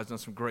amazing. God's done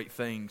some great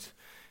things.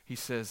 He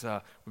says,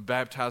 we're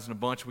baptizing a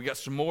bunch. We got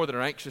some more that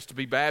are anxious to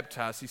be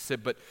baptized. He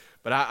said, but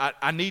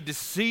I need to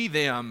see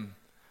them.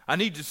 I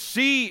need to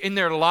see in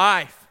their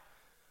life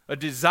a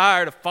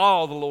desire to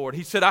follow the Lord.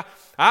 He said,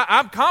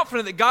 I'm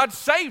confident that God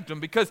saved them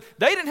because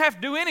they didn't have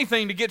to do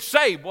anything to get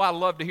saved. Well, I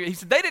love to hear it. He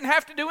said, they didn't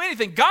have to do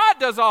anything. God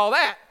does all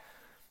that.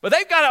 But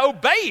they've got to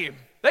obey Him.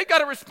 They've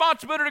got a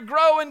responsibility to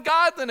grow in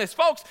godliness.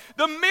 Folks,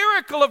 the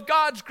miracle of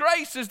God's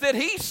grace is that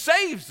He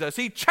saves us.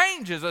 He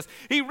changes us.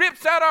 He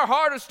rips out our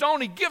heart of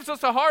stone. He gives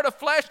us a heart of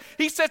flesh.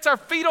 He sets our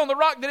feet on the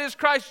rock that is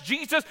Christ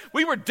Jesus.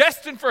 We were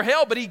destined for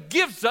hell, but He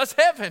gives us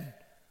heaven.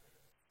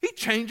 He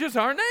changes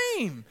our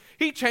name.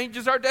 He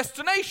changes our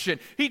destination.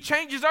 He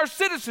changes our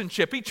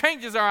citizenship. He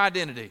changes our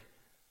identity.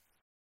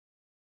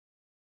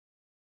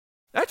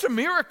 That's a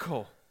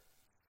miracle.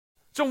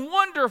 It's a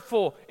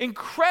wonderful,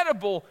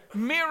 incredible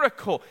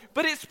miracle.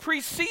 But it's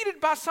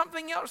preceded by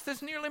something else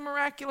that's nearly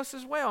miraculous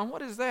as well. And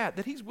what is that?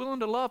 That He's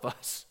willing to love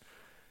us.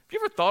 Have you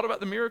ever thought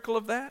about the miracle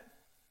of that?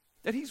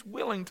 That He's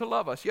willing to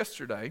love us.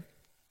 Yesterday,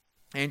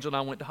 Angela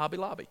and I went to Hobby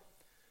Lobby.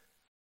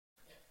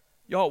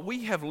 Y'all,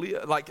 we have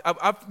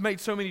I've made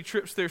so many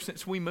trips there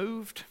since we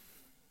moved.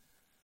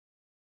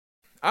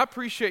 I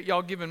appreciate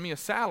y'all giving me a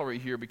salary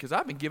here because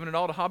I've been giving it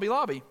all to Hobby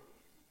Lobby.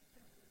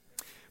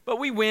 But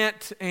we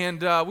went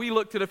and we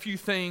looked at a few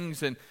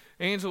things, and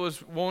Angela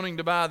was wanting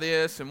to buy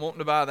this and wanting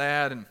to buy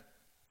that,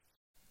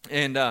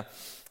 and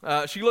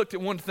she looked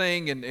at one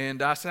thing,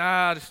 and I said,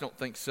 I just don't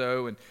think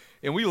so,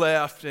 and we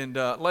left, and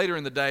later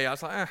in the day, I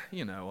was like,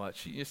 you know what,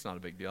 it's not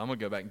a big deal. I'm going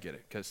to go back and get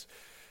it because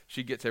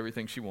she gets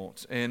everything she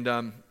wants.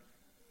 And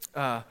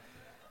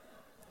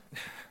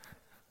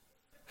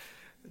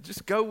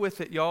just go with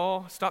it,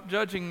 y'all. Stop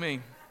judging me.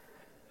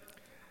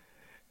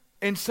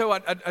 And so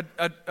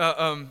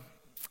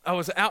I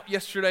was out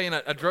yesterday, and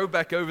I drove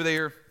back over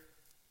there,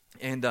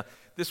 and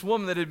this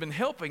woman that had been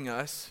helping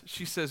us,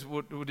 she says,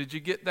 well, did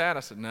you get that? I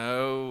said,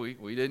 no,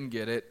 we didn't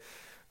get it,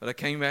 but I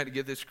came back to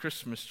get this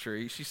Christmas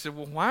tree. She said,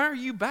 well, why are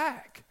you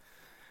back?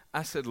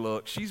 I said,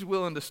 look, she's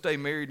willing to stay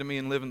married to me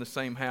and live in the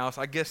same house.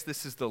 I guess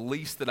this is the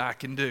least that I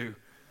can do.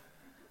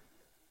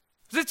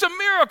 It's a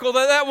miracle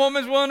that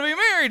woman's willing to be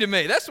married to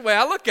me. That's the way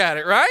I look at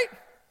it, right?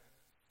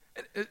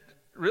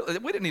 Really,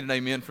 we didn't need an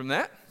amen from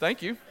that.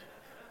 Thank you.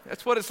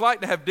 That's what it's like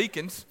to have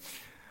deacons.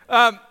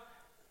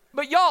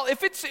 But y'all,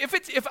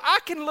 if I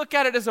can look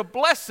at it as a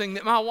blessing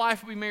that my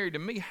wife would be married to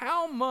me,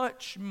 how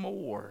much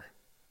more?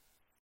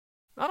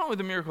 Not only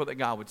the miracle that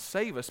God would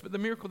save us, but the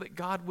miracle that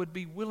God would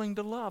be willing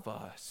to love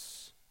us.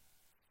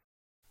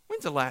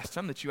 When's the last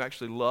time that you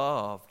actually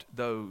loved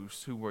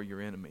those who were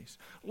your enemies?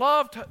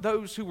 Loved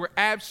those who were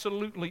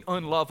absolutely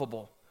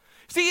unlovable?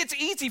 See, it's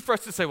easy for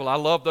us to say, well, I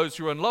love those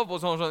who are unlovable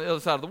as long as I'm on the other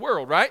side of the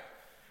world, right?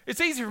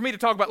 It's easy for me to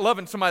talk about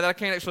loving somebody that I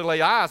can't actually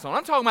lay eyes on.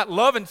 I'm talking about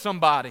loving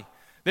somebody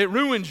that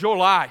ruins your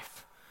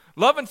life.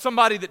 Loving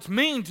somebody that's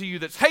mean to you,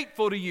 that's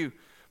hateful to you.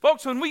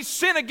 Folks, when we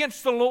sin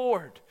against the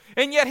Lord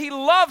And yet he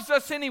loves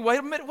us anyway.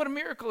 What a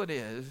miracle it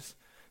is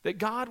that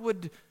God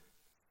would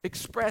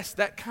express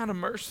that kind of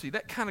mercy,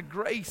 that kind of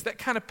grace, that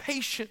kind of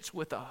patience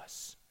with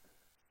us.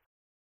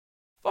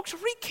 Folks,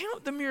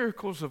 recount the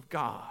miracles of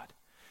God.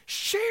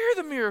 Share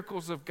the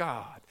miracles of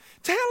God.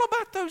 Tell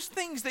about those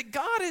things that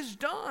God has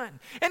done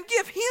and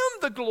give Him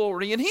the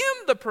glory and Him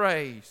the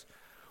praise.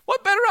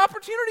 What better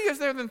opportunity is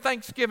there than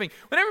Thanksgiving?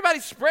 When everybody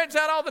spreads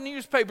out all the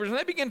newspapers and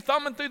they begin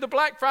thumbing through the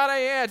Black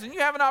Friday ads, and you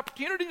have an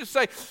opportunity to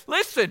say,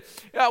 listen,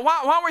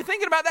 while we're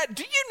thinking about that,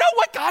 do you know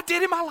what God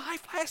did in my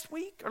life last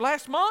week or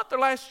last month or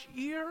last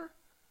year?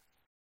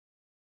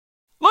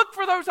 Look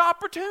for those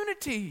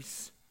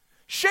opportunities.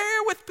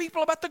 Share with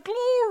people about the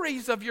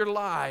glories of your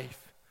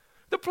life,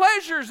 the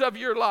pleasures of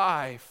your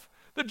life,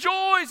 the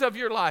joys of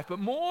your life, but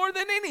more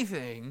than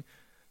anything,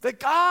 the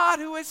God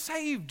who has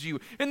saved you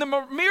and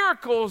the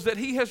miracles that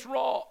He has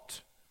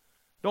wrought.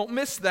 Don't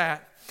miss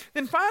that.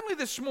 Then finally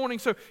this morning,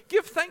 so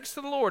give thanks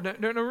to the Lord.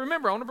 Now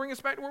remember, I want to bring us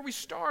back to where we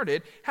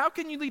started. How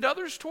can you lead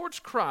others towards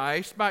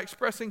Christ? By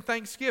expressing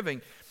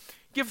thanksgiving.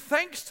 Give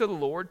thanks to the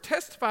Lord,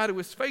 testify to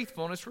His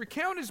faithfulness,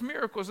 recount His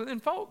miracles, and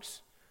then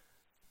folks,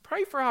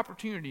 pray for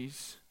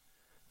opportunities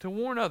to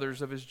warn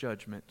others of His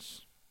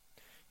judgments.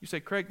 You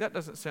say, Craig, that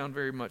doesn't sound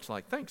very much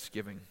like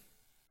Thanksgiving.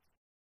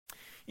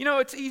 You know,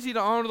 it's easy to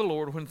honor the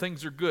Lord when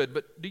things are good,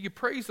 but do you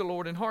praise the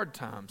Lord in hard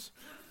times?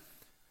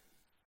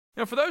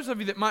 Now, for those of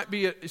you that might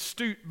be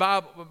astute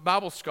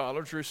Bible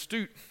scholars or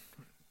astute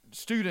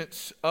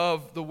students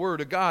of the Word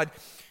of God,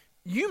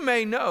 you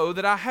may know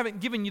that I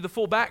haven't given you the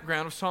full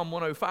background of Psalm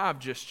 105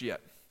 just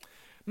yet.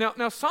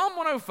 Now Psalm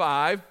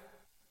 105,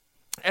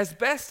 as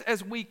best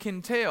as we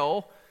can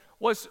tell,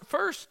 was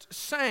first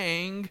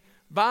sang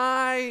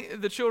by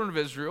the children of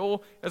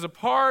Israel as a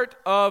part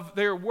of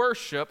their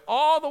worship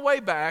all the way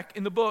back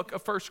in the book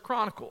of 1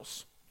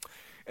 Chronicles.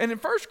 And in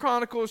 1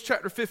 Chronicles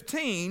chapter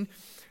 15,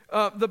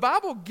 the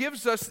Bible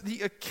gives us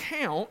the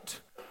account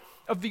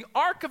of the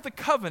Ark of the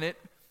Covenant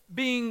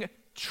being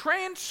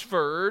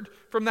transferred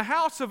from the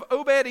house of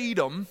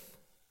Obed-Edom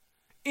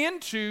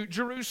into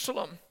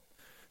Jerusalem.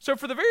 So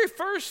for the very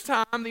first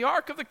time, the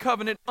Ark of the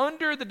Covenant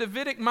under the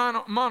Davidic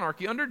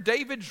monarchy, under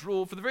David's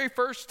rule, for the very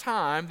first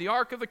time, the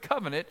Ark of the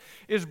Covenant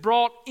is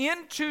brought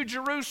into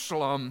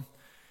Jerusalem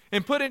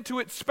and put into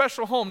its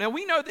special home. Now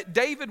we know that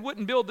David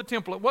wouldn't build the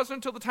temple. It wasn't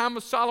until the time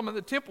of Solomon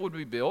the temple would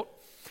be built.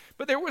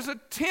 But there was a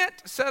tent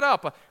set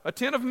up, a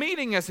tent of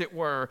meeting as it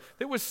were,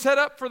 that was set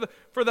up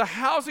for the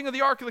housing of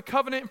the Ark of the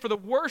Covenant and for the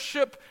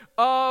worship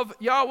of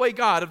Yahweh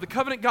God, of the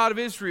covenant God of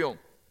Israel.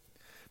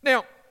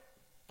 Now,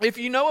 if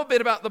you know a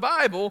bit about the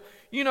Bible,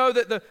 you know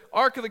that the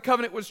Ark of the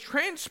Covenant was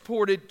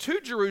transported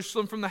to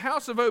Jerusalem from the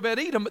house of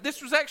Obed-Edom, but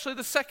this was actually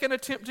the second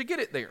attempt to get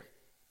it there.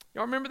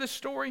 Y'all remember this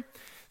story?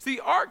 So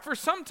the Ark for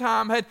some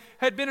time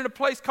had been in a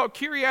place called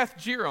Kiriath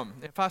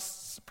Jearim. If I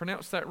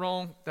pronounce that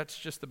wrong, that's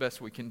just the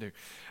best we can do.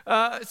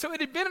 So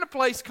it had been in a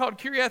place called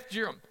Kiriath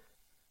Jearim.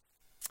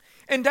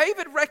 And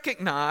David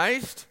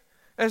recognized,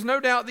 as no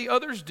doubt the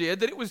others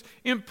did, that it was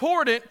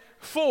important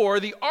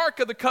for the Ark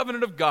of the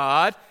Covenant of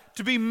God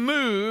to be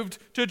moved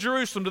to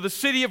Jerusalem, to the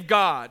city of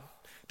God,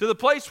 to the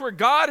place where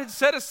God had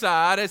set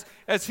aside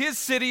as His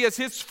city, as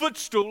His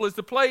footstool, as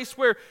the place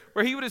where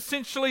He would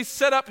essentially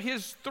set up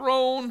His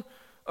throne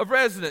of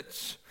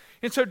residence.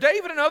 And so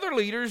David and other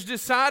leaders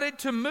decided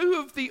to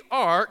move the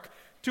ark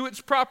to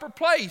its proper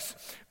place.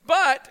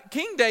 But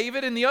King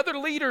David and the other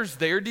leaders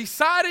there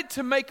decided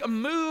to make a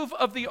move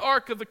of the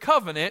Ark of the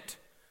Covenant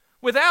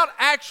without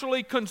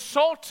actually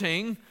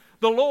consulting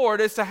the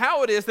Lord as to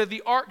how it is that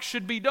the ark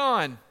should be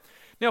done.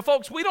 Now,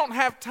 folks, we don't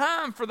have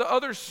time for the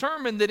other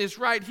sermon that is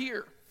right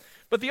here.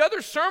 But the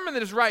other sermon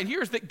that is right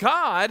here is that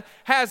God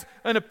has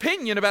an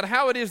opinion about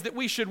how it is that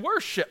we should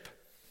worship.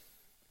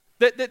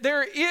 That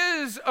there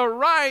is a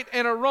right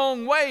and a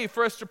wrong way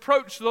for us to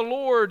approach the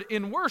Lord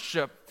in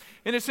worship.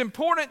 And it's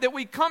important that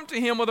we come to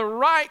Him with a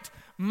right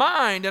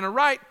mind and a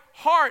right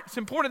heart. It's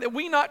important that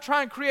we not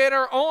try and create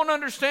our own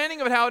understanding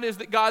of how it is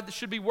that God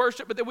should be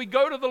worshiped, but that we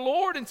go to the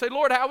Lord and say,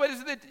 Lord, how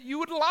is it that you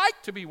would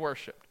like to be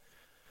worshiped?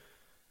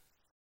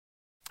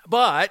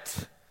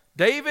 But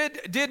David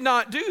did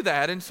not do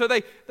that, and so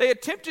they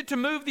attempted to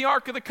move the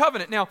Ark of the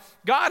Covenant. Now,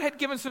 God had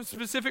given some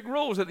specific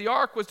rules that the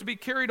Ark was to be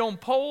carried on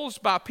poles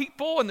by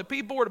people, and the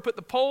people were to put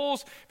the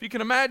poles, if you can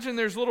imagine,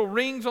 there's little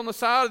rings on the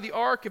side of the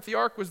Ark. If the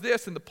Ark was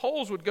this, and the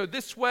poles would go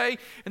this way,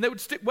 and they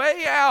would stick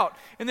way out,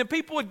 and then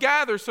people would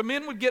gather, so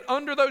men would get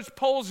under those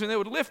poles, and they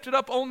would lift it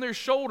up on their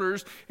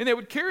shoulders, and they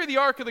would carry the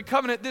Ark of the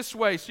Covenant this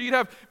way. So you'd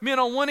have men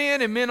on one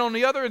end and men on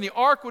the other, and the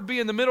Ark would be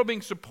in the middle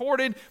being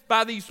supported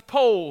by these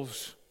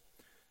poles.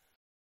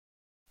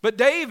 But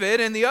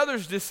David and the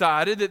others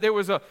decided that there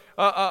was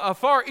a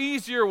far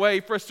easier way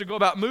for us to go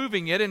about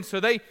moving it. And so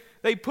they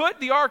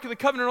put the Ark of the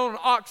Covenant on an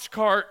ox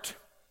cart.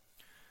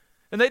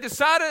 And they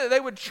decided that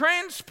they would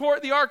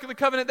transport the Ark of the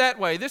Covenant that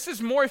way. This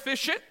is more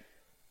efficient,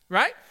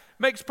 right?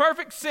 Makes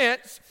perfect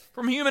sense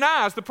from human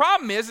eyes. The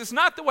problem is it's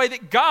not the way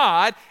that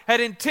God had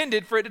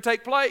intended for it to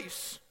take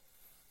place.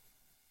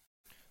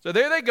 So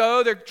there they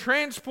go. They're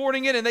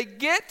transporting it, and they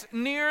get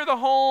near the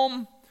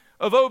home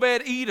of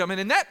Obed-Edom. And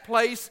in that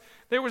place,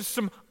 there was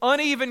some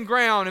uneven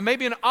ground, and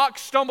maybe an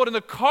ox stumbled, and the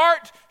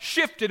cart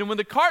shifted. And when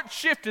the cart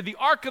shifted, the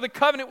Ark of the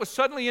Covenant was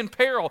suddenly in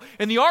peril,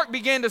 and the ark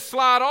began to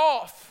slide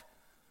off.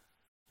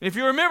 And if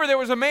you remember, there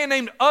was a man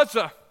named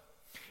Uzzah.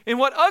 And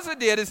what Uzzah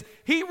did is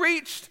he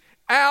reached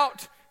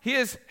out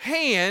his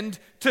hand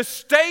to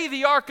stay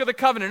the Ark of the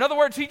Covenant. In other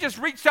words, he just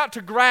reached out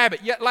to grab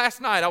it. Yet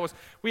last night,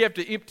 we have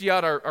to empty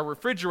out our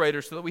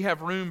refrigerator so that we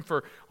have room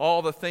for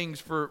all the things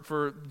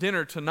for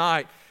dinner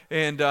tonight.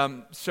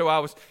 And so I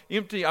was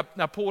empty. I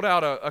pulled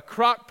out a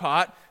crock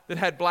pot that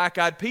had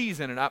black-eyed peas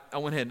in it. I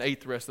went ahead and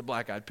ate the rest of the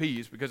black-eyed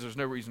peas because there's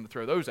no reason to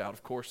throw those out,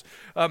 of course.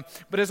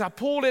 But as I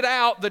pulled it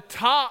out, the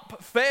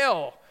top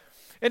fell.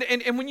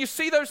 And when you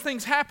see those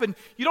things happen,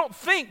 you don't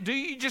think, do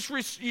you?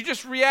 You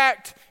just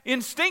react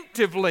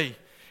instinctively.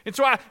 And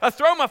so I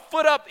throw my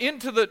foot up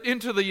into the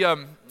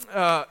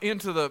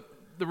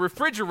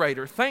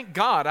refrigerator. Thank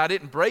God I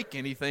didn't break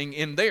anything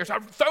in there. So I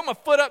throw my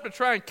foot up to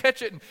try and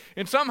catch it,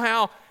 and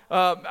somehow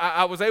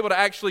I was able to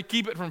actually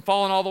keep it from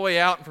falling all the way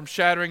out and from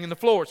shattering in the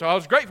floor. So I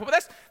was grateful.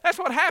 But that's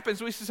what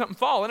happens when we see something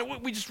fall,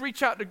 and we just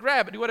reach out to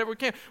grab it, do whatever we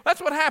can. That's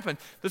what happened.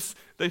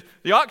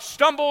 The ox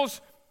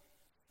stumbles,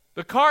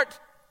 the cart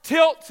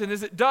tilts, and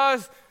as it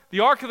does, the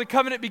Ark of the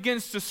Covenant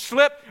begins to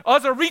slip.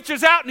 Uzzah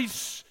reaches out and he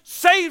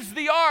saves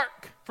the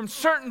ark from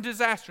certain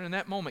disaster. In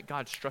that moment,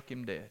 God struck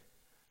him dead.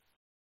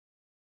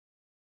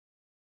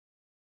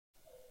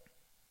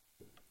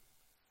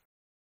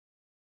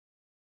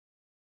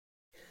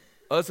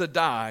 Uzzah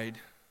died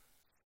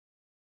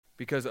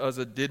because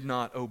Uzzah did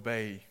not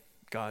obey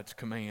God's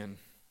command.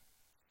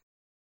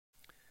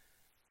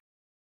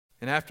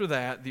 And after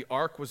that, the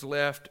ark was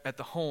left at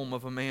the home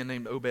of a man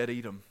named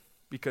Obed-Edom,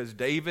 because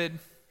David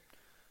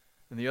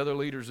and the other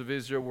leaders of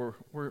Israel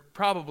were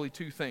probably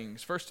two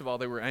things. First of all,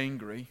 they were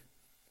angry.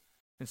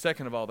 And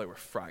second of all, they were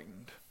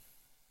frightened.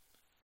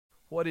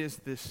 What is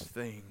this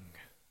thing?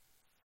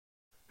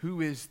 Who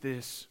is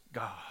this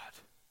God?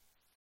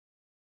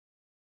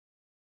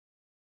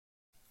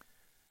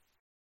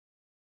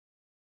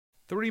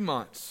 "3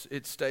 months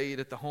it stayed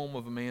at the home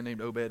of a man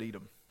named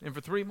Obed-Edom. And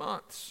for 3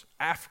 months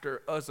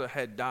after Uzzah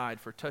had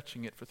died for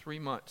touching it, for 3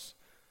 months,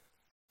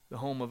 the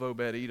home of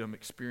Obed-Edom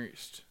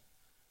experienced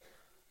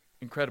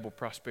incredible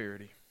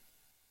prosperity.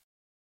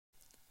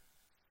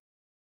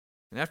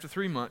 And after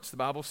 3 months, the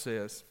Bible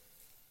says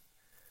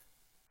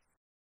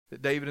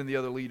that David and the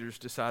other leaders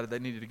decided they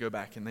needed to go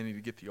back and they needed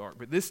to get the ark.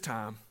 But this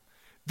time,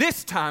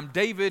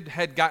 David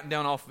had gotten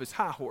down off of his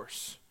high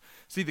horse.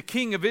 See, the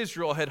king of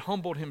Israel had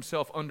humbled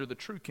himself under the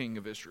true king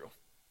of Israel.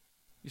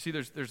 You see,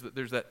 there's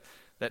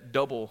that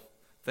double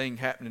thing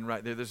happening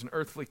right there. There's an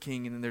earthly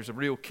king and then there's a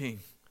real king.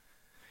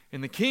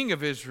 And the king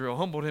of Israel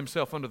humbled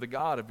himself under the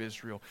God of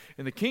Israel.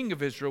 And the king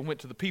of Israel went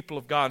to the people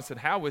of God and said,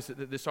 how is it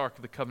that this Ark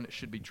of the Covenant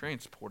should be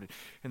transported?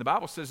 And the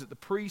Bible says that the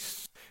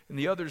priests and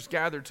the others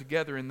gathered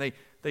together and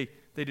they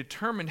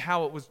determined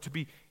how it was to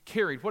be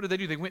carried. What did they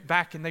do? They went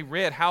back and they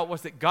read how it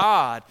was that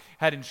God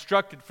had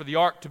instructed for the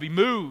ark to be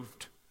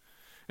moved.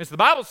 And so the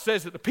Bible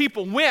says that the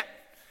people went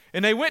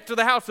and they went to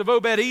the house of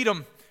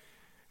Obed-Edom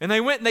and they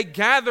went and they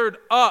gathered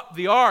up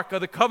the Ark of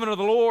the Covenant of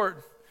the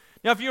Lord.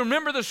 Now, if you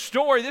remember the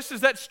story, this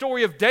is that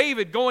story of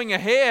David going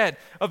ahead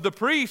of the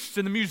priests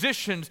and the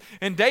musicians,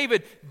 and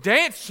David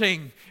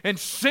dancing and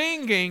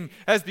singing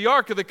as the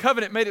Ark of the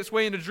Covenant made its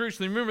way into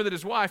Jerusalem. Remember that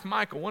his wife,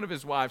 Michal, one of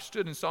his wives,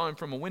 stood and saw him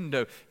from a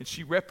window, and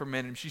she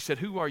reprimanded him. She said,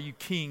 "Who are you,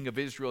 king of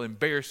Israel,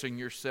 embarrassing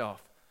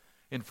yourself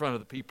in front of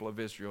the people of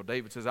Israel?"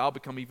 David says, "I'll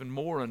become even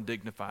more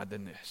undignified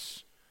than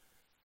this."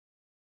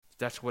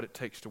 That's what it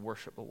takes to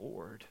worship the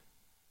Lord.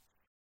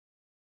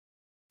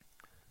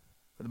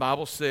 The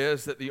Bible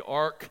says that the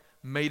ark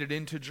made it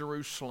into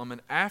Jerusalem,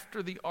 and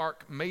after the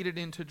ark made it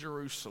into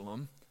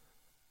Jerusalem,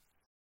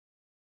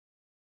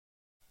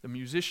 the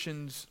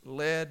musicians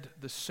led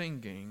the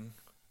singing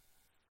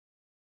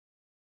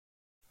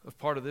of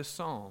part of this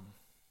psalm.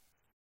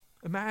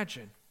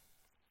 Imagine,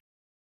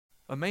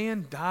 a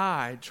man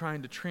died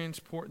trying to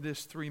transport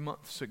this 3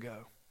 months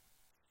ago.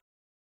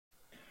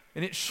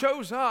 And it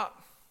shows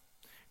up,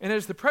 and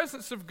as the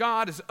presence of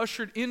God is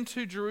ushered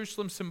into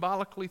Jerusalem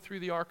symbolically through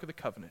the Ark of the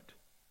Covenant,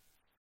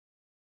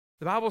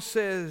 the Bible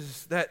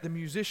says that the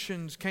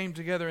musicians came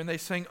together and they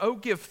sang, "Oh,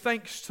 give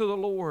thanks to the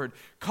Lord.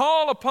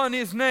 Call upon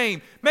His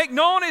name. Make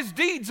known His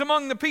deeds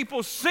among the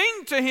people.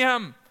 Sing to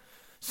Him.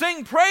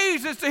 Sing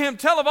praises to Him.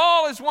 Tell of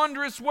all His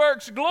wondrous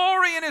works.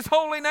 Glory in His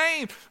holy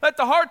name. Let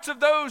the hearts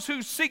of those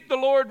who seek the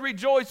Lord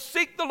rejoice.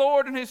 Seek the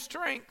Lord in His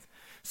strength.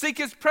 Seek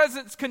His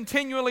presence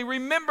continually.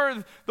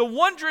 Remember the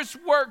wondrous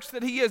works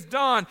that He has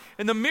done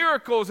and the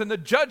miracles and the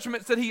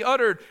judgments that He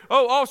uttered.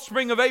 O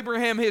offspring of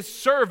Abraham, His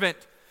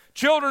servant.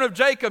 Children of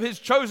Jacob, His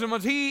chosen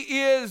ones.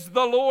 He is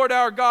the Lord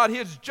our God.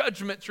 His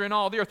judgments are in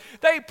all the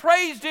earth." They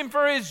praised Him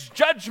for His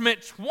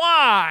judgments.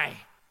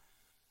 Why?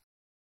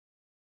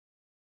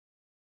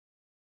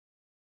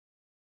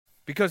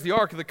 Because the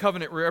Ark of the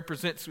Covenant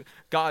represents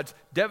God's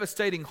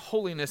devastating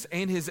holiness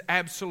and His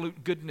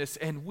absolute goodness,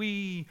 and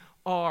we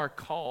are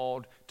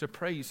called to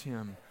praise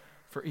Him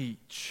for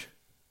each.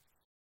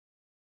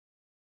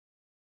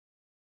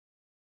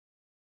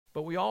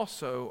 but we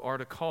also are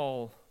to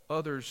call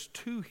others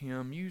to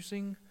Him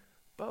using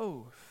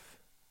both.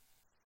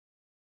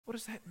 What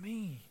does that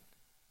mean?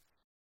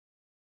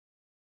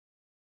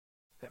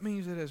 That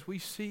means that as we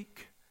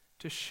seek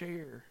to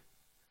share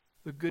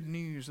the good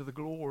news of the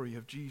glory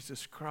of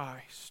Jesus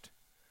Christ,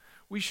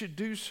 we should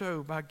do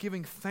so by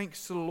giving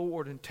thanks to the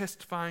Lord and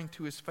testifying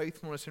to His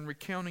faithfulness and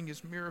recounting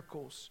His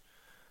miracles.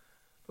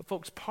 But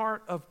folks,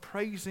 part of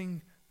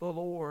praising the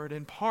Lord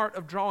and part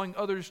of drawing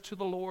others to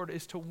the Lord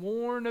is to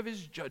warn of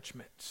His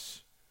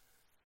judgments,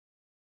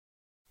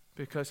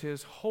 because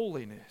His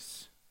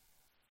holiness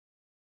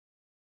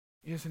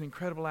is an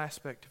incredible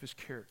aspect of His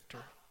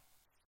character.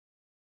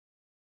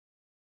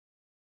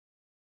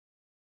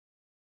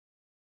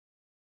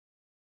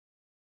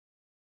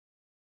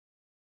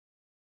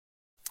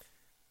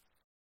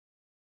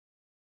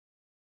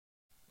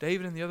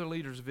 David and the other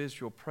leaders of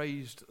Israel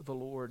praised the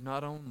Lord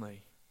not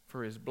only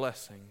for His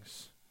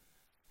blessings,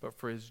 but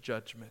for His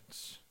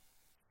judgments,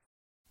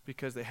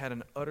 because they had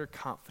an utter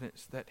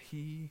confidence that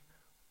He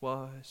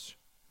was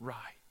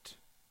right,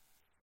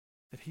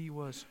 that He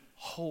was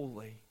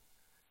holy,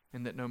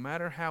 and that no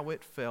matter how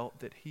it felt,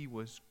 that He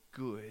was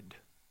good.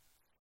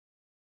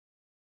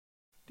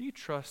 Do you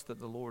trust that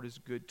the Lord is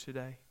good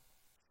today,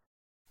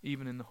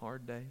 even in the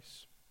hard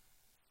days?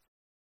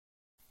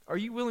 Are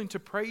you willing to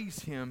praise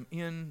Him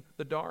in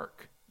the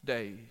dark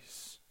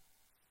days?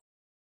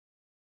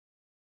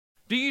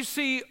 Do you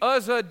see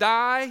Uzzah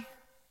die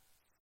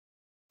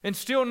and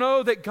still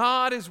know that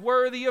God is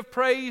worthy of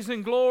praise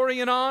and glory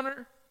and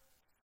honor?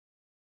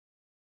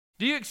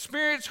 Do you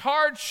experience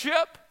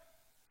hardship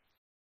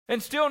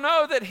and still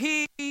know that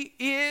He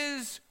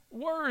is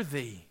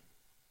worthy?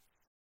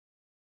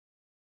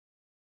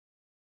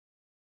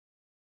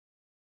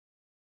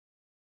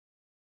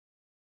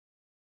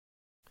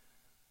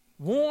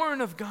 Warn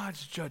of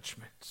God's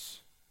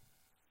judgments.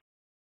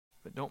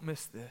 But don't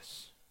miss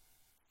this.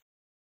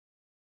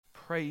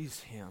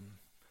 Praise Him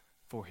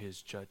for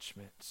His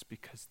judgments,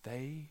 because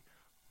they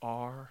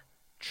are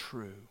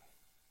true.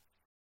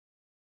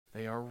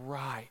 They are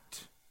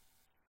right.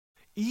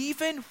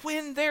 Even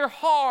when they're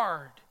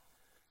hard,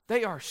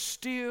 they are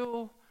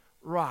still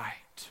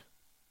right.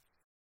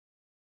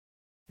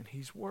 And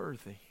He's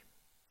worthy.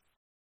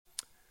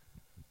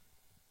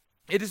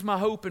 It is my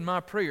hope and my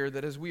prayer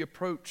that as we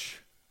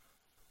approach,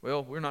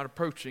 well, we're not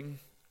approaching,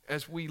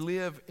 as we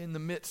live in the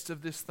midst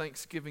of this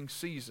Thanksgiving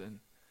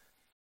season,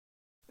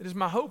 it is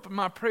my hope and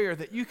my prayer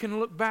that you can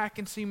look back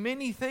and see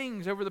many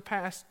things over the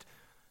past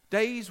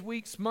days,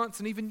 weeks, months,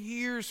 and even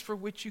years for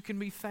which you can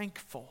be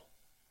thankful.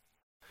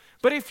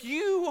 But if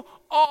you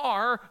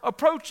are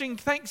approaching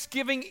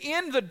Thanksgiving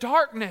in the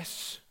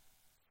darkness,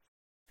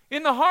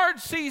 in the hard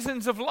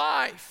seasons of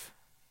life,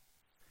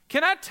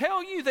 can I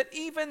tell you that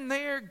even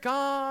there,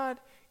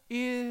 God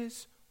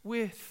is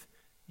with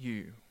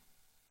you.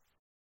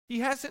 He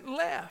hasn't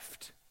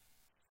left.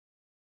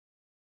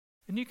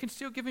 And you can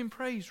still give Him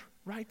praise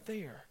right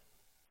there,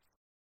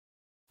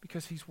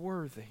 because He's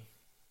worthy.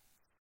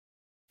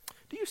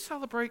 Do you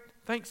celebrate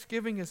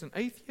Thanksgiving as an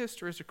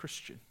atheist or as a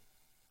Christian?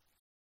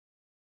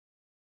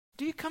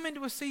 Do you come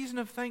into a season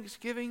of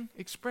Thanksgiving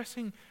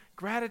expressing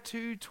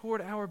gratitude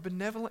toward our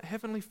benevolent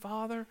Heavenly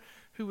Father,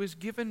 who has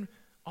given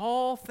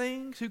all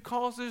things, who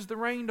causes the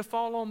rain to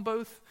fall on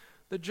both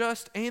the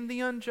just and the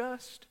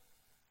unjust?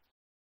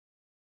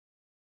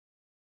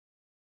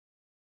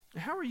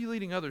 How are you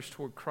leading others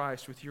toward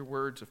Christ with your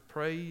words of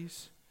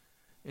praise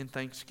and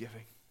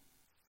thanksgiving?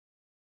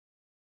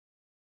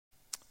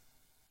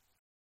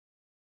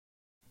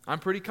 I'm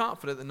pretty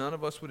confident that none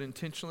of us would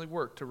intentionally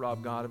work to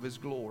rob God of His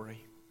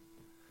glory.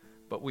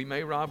 But we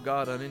may rob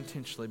God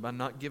unintentionally by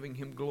not giving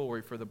Him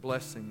glory for the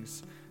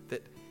blessings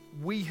that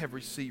we have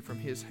received from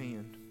His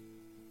hand.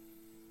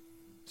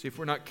 See, if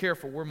we're not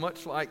careful, we're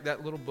much like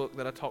that little book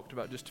that I talked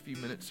about just a few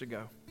minutes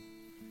ago.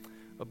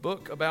 A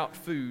book about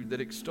food that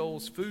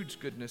extols food's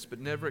goodness but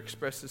never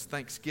expresses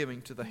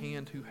thanksgiving to the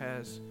hand who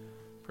has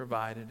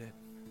provided it.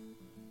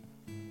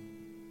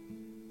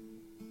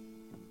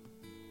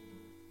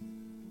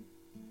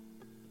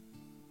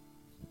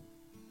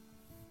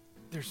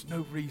 There's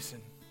no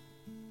reason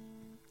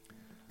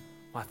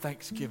why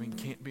Thanksgiving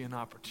can't be an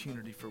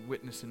opportunity for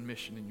witness and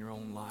mission in your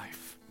own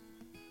life,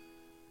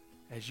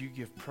 as you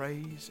give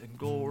praise and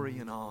glory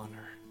and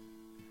honor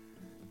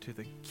to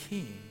the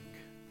King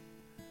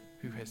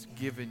who has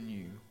given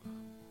you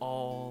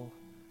all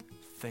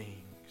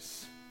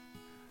things.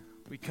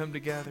 We come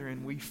together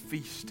and we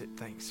feast at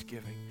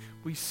Thanksgiving.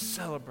 We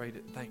celebrate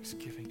at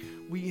Thanksgiving.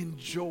 We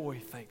enjoy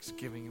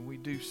Thanksgiving, and we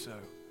do so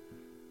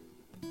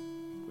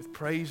with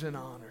praise and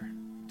honor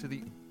to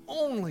the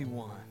only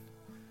one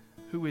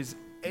who is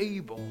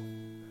able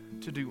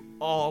to do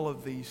all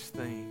of these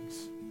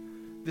things.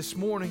 This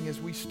morning,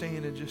 as we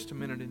stand in just a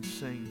minute and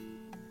sing,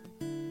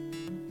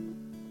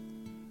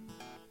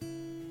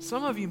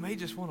 some of you may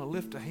just want to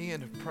lift a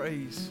hand of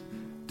praise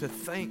to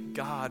thank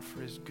God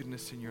for His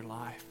goodness in your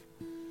life.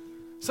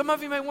 Some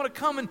of you may want to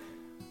come and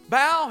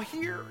bow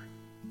here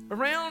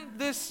around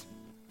this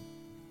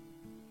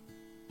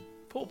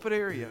pulpit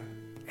area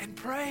and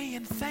pray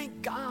and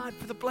thank God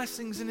for the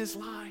blessings in His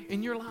life,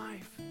 in your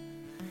life.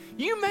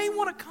 You may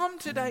want to come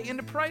today and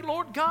to pray,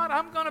 Lord God,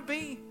 I'm going to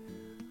be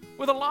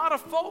with a lot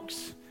of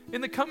folks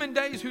in the coming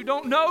days who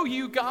don't know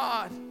you,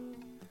 God.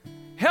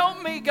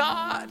 Help me,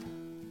 God,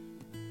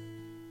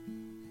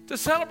 to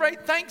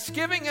celebrate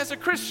Thanksgiving as a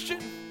Christian,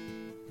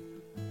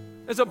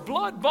 as a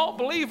blood-bought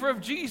believer of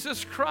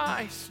Jesus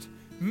Christ,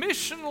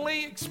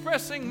 missionally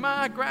expressing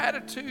my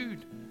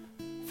gratitude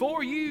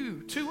for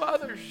you to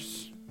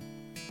others.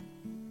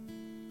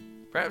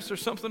 Perhaps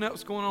there's something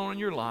else going on in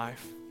your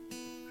life.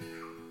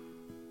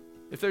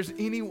 If there's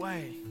any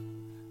way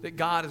that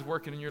God is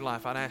working in your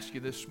life, I'd ask you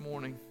this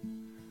morning,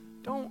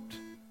 don't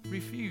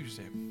refuse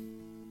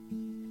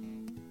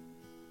Him.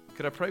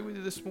 Could I pray with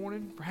you this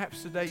morning?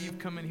 Perhaps today you've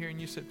come in here and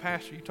you said,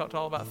 Pastor, you talked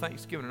all about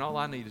Thanksgiving and all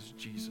I need is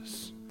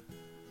Jesus.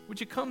 Would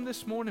you come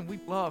this morning?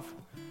 We'd love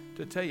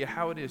to tell you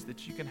how it is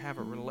that you can have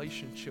a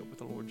relationship with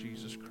the Lord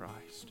Jesus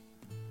Christ.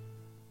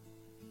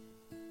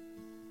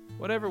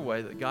 Whatever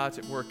way that God's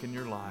at work in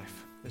your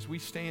life, as we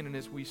stand and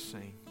as we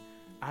sing,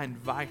 I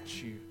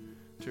invite you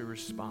to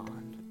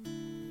respond.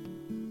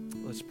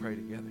 Let's pray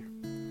together.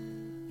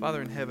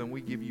 Father in heaven,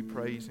 we give you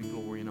praise and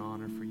glory and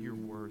honor, for you're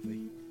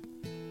worthy.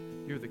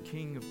 You're the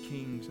King of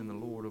kings and the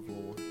Lord of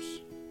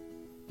lords.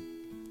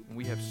 And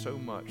we have so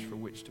much for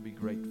which to be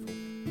grateful.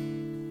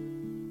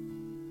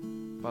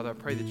 Father, I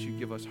pray that you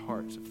give us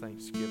hearts of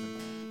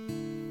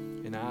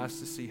thanksgiving and eyes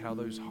to see how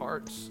those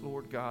hearts,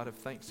 Lord God, of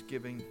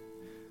thanksgiving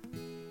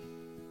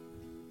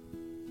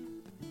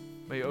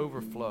may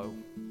overflow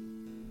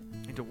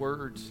into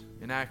words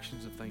and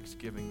actions of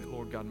thanksgiving that,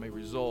 Lord God, may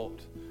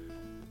result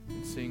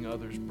in seeing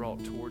others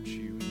brought towards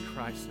you. In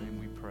Christ's name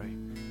we pray.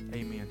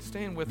 Amen.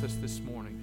 Stand with us this morning.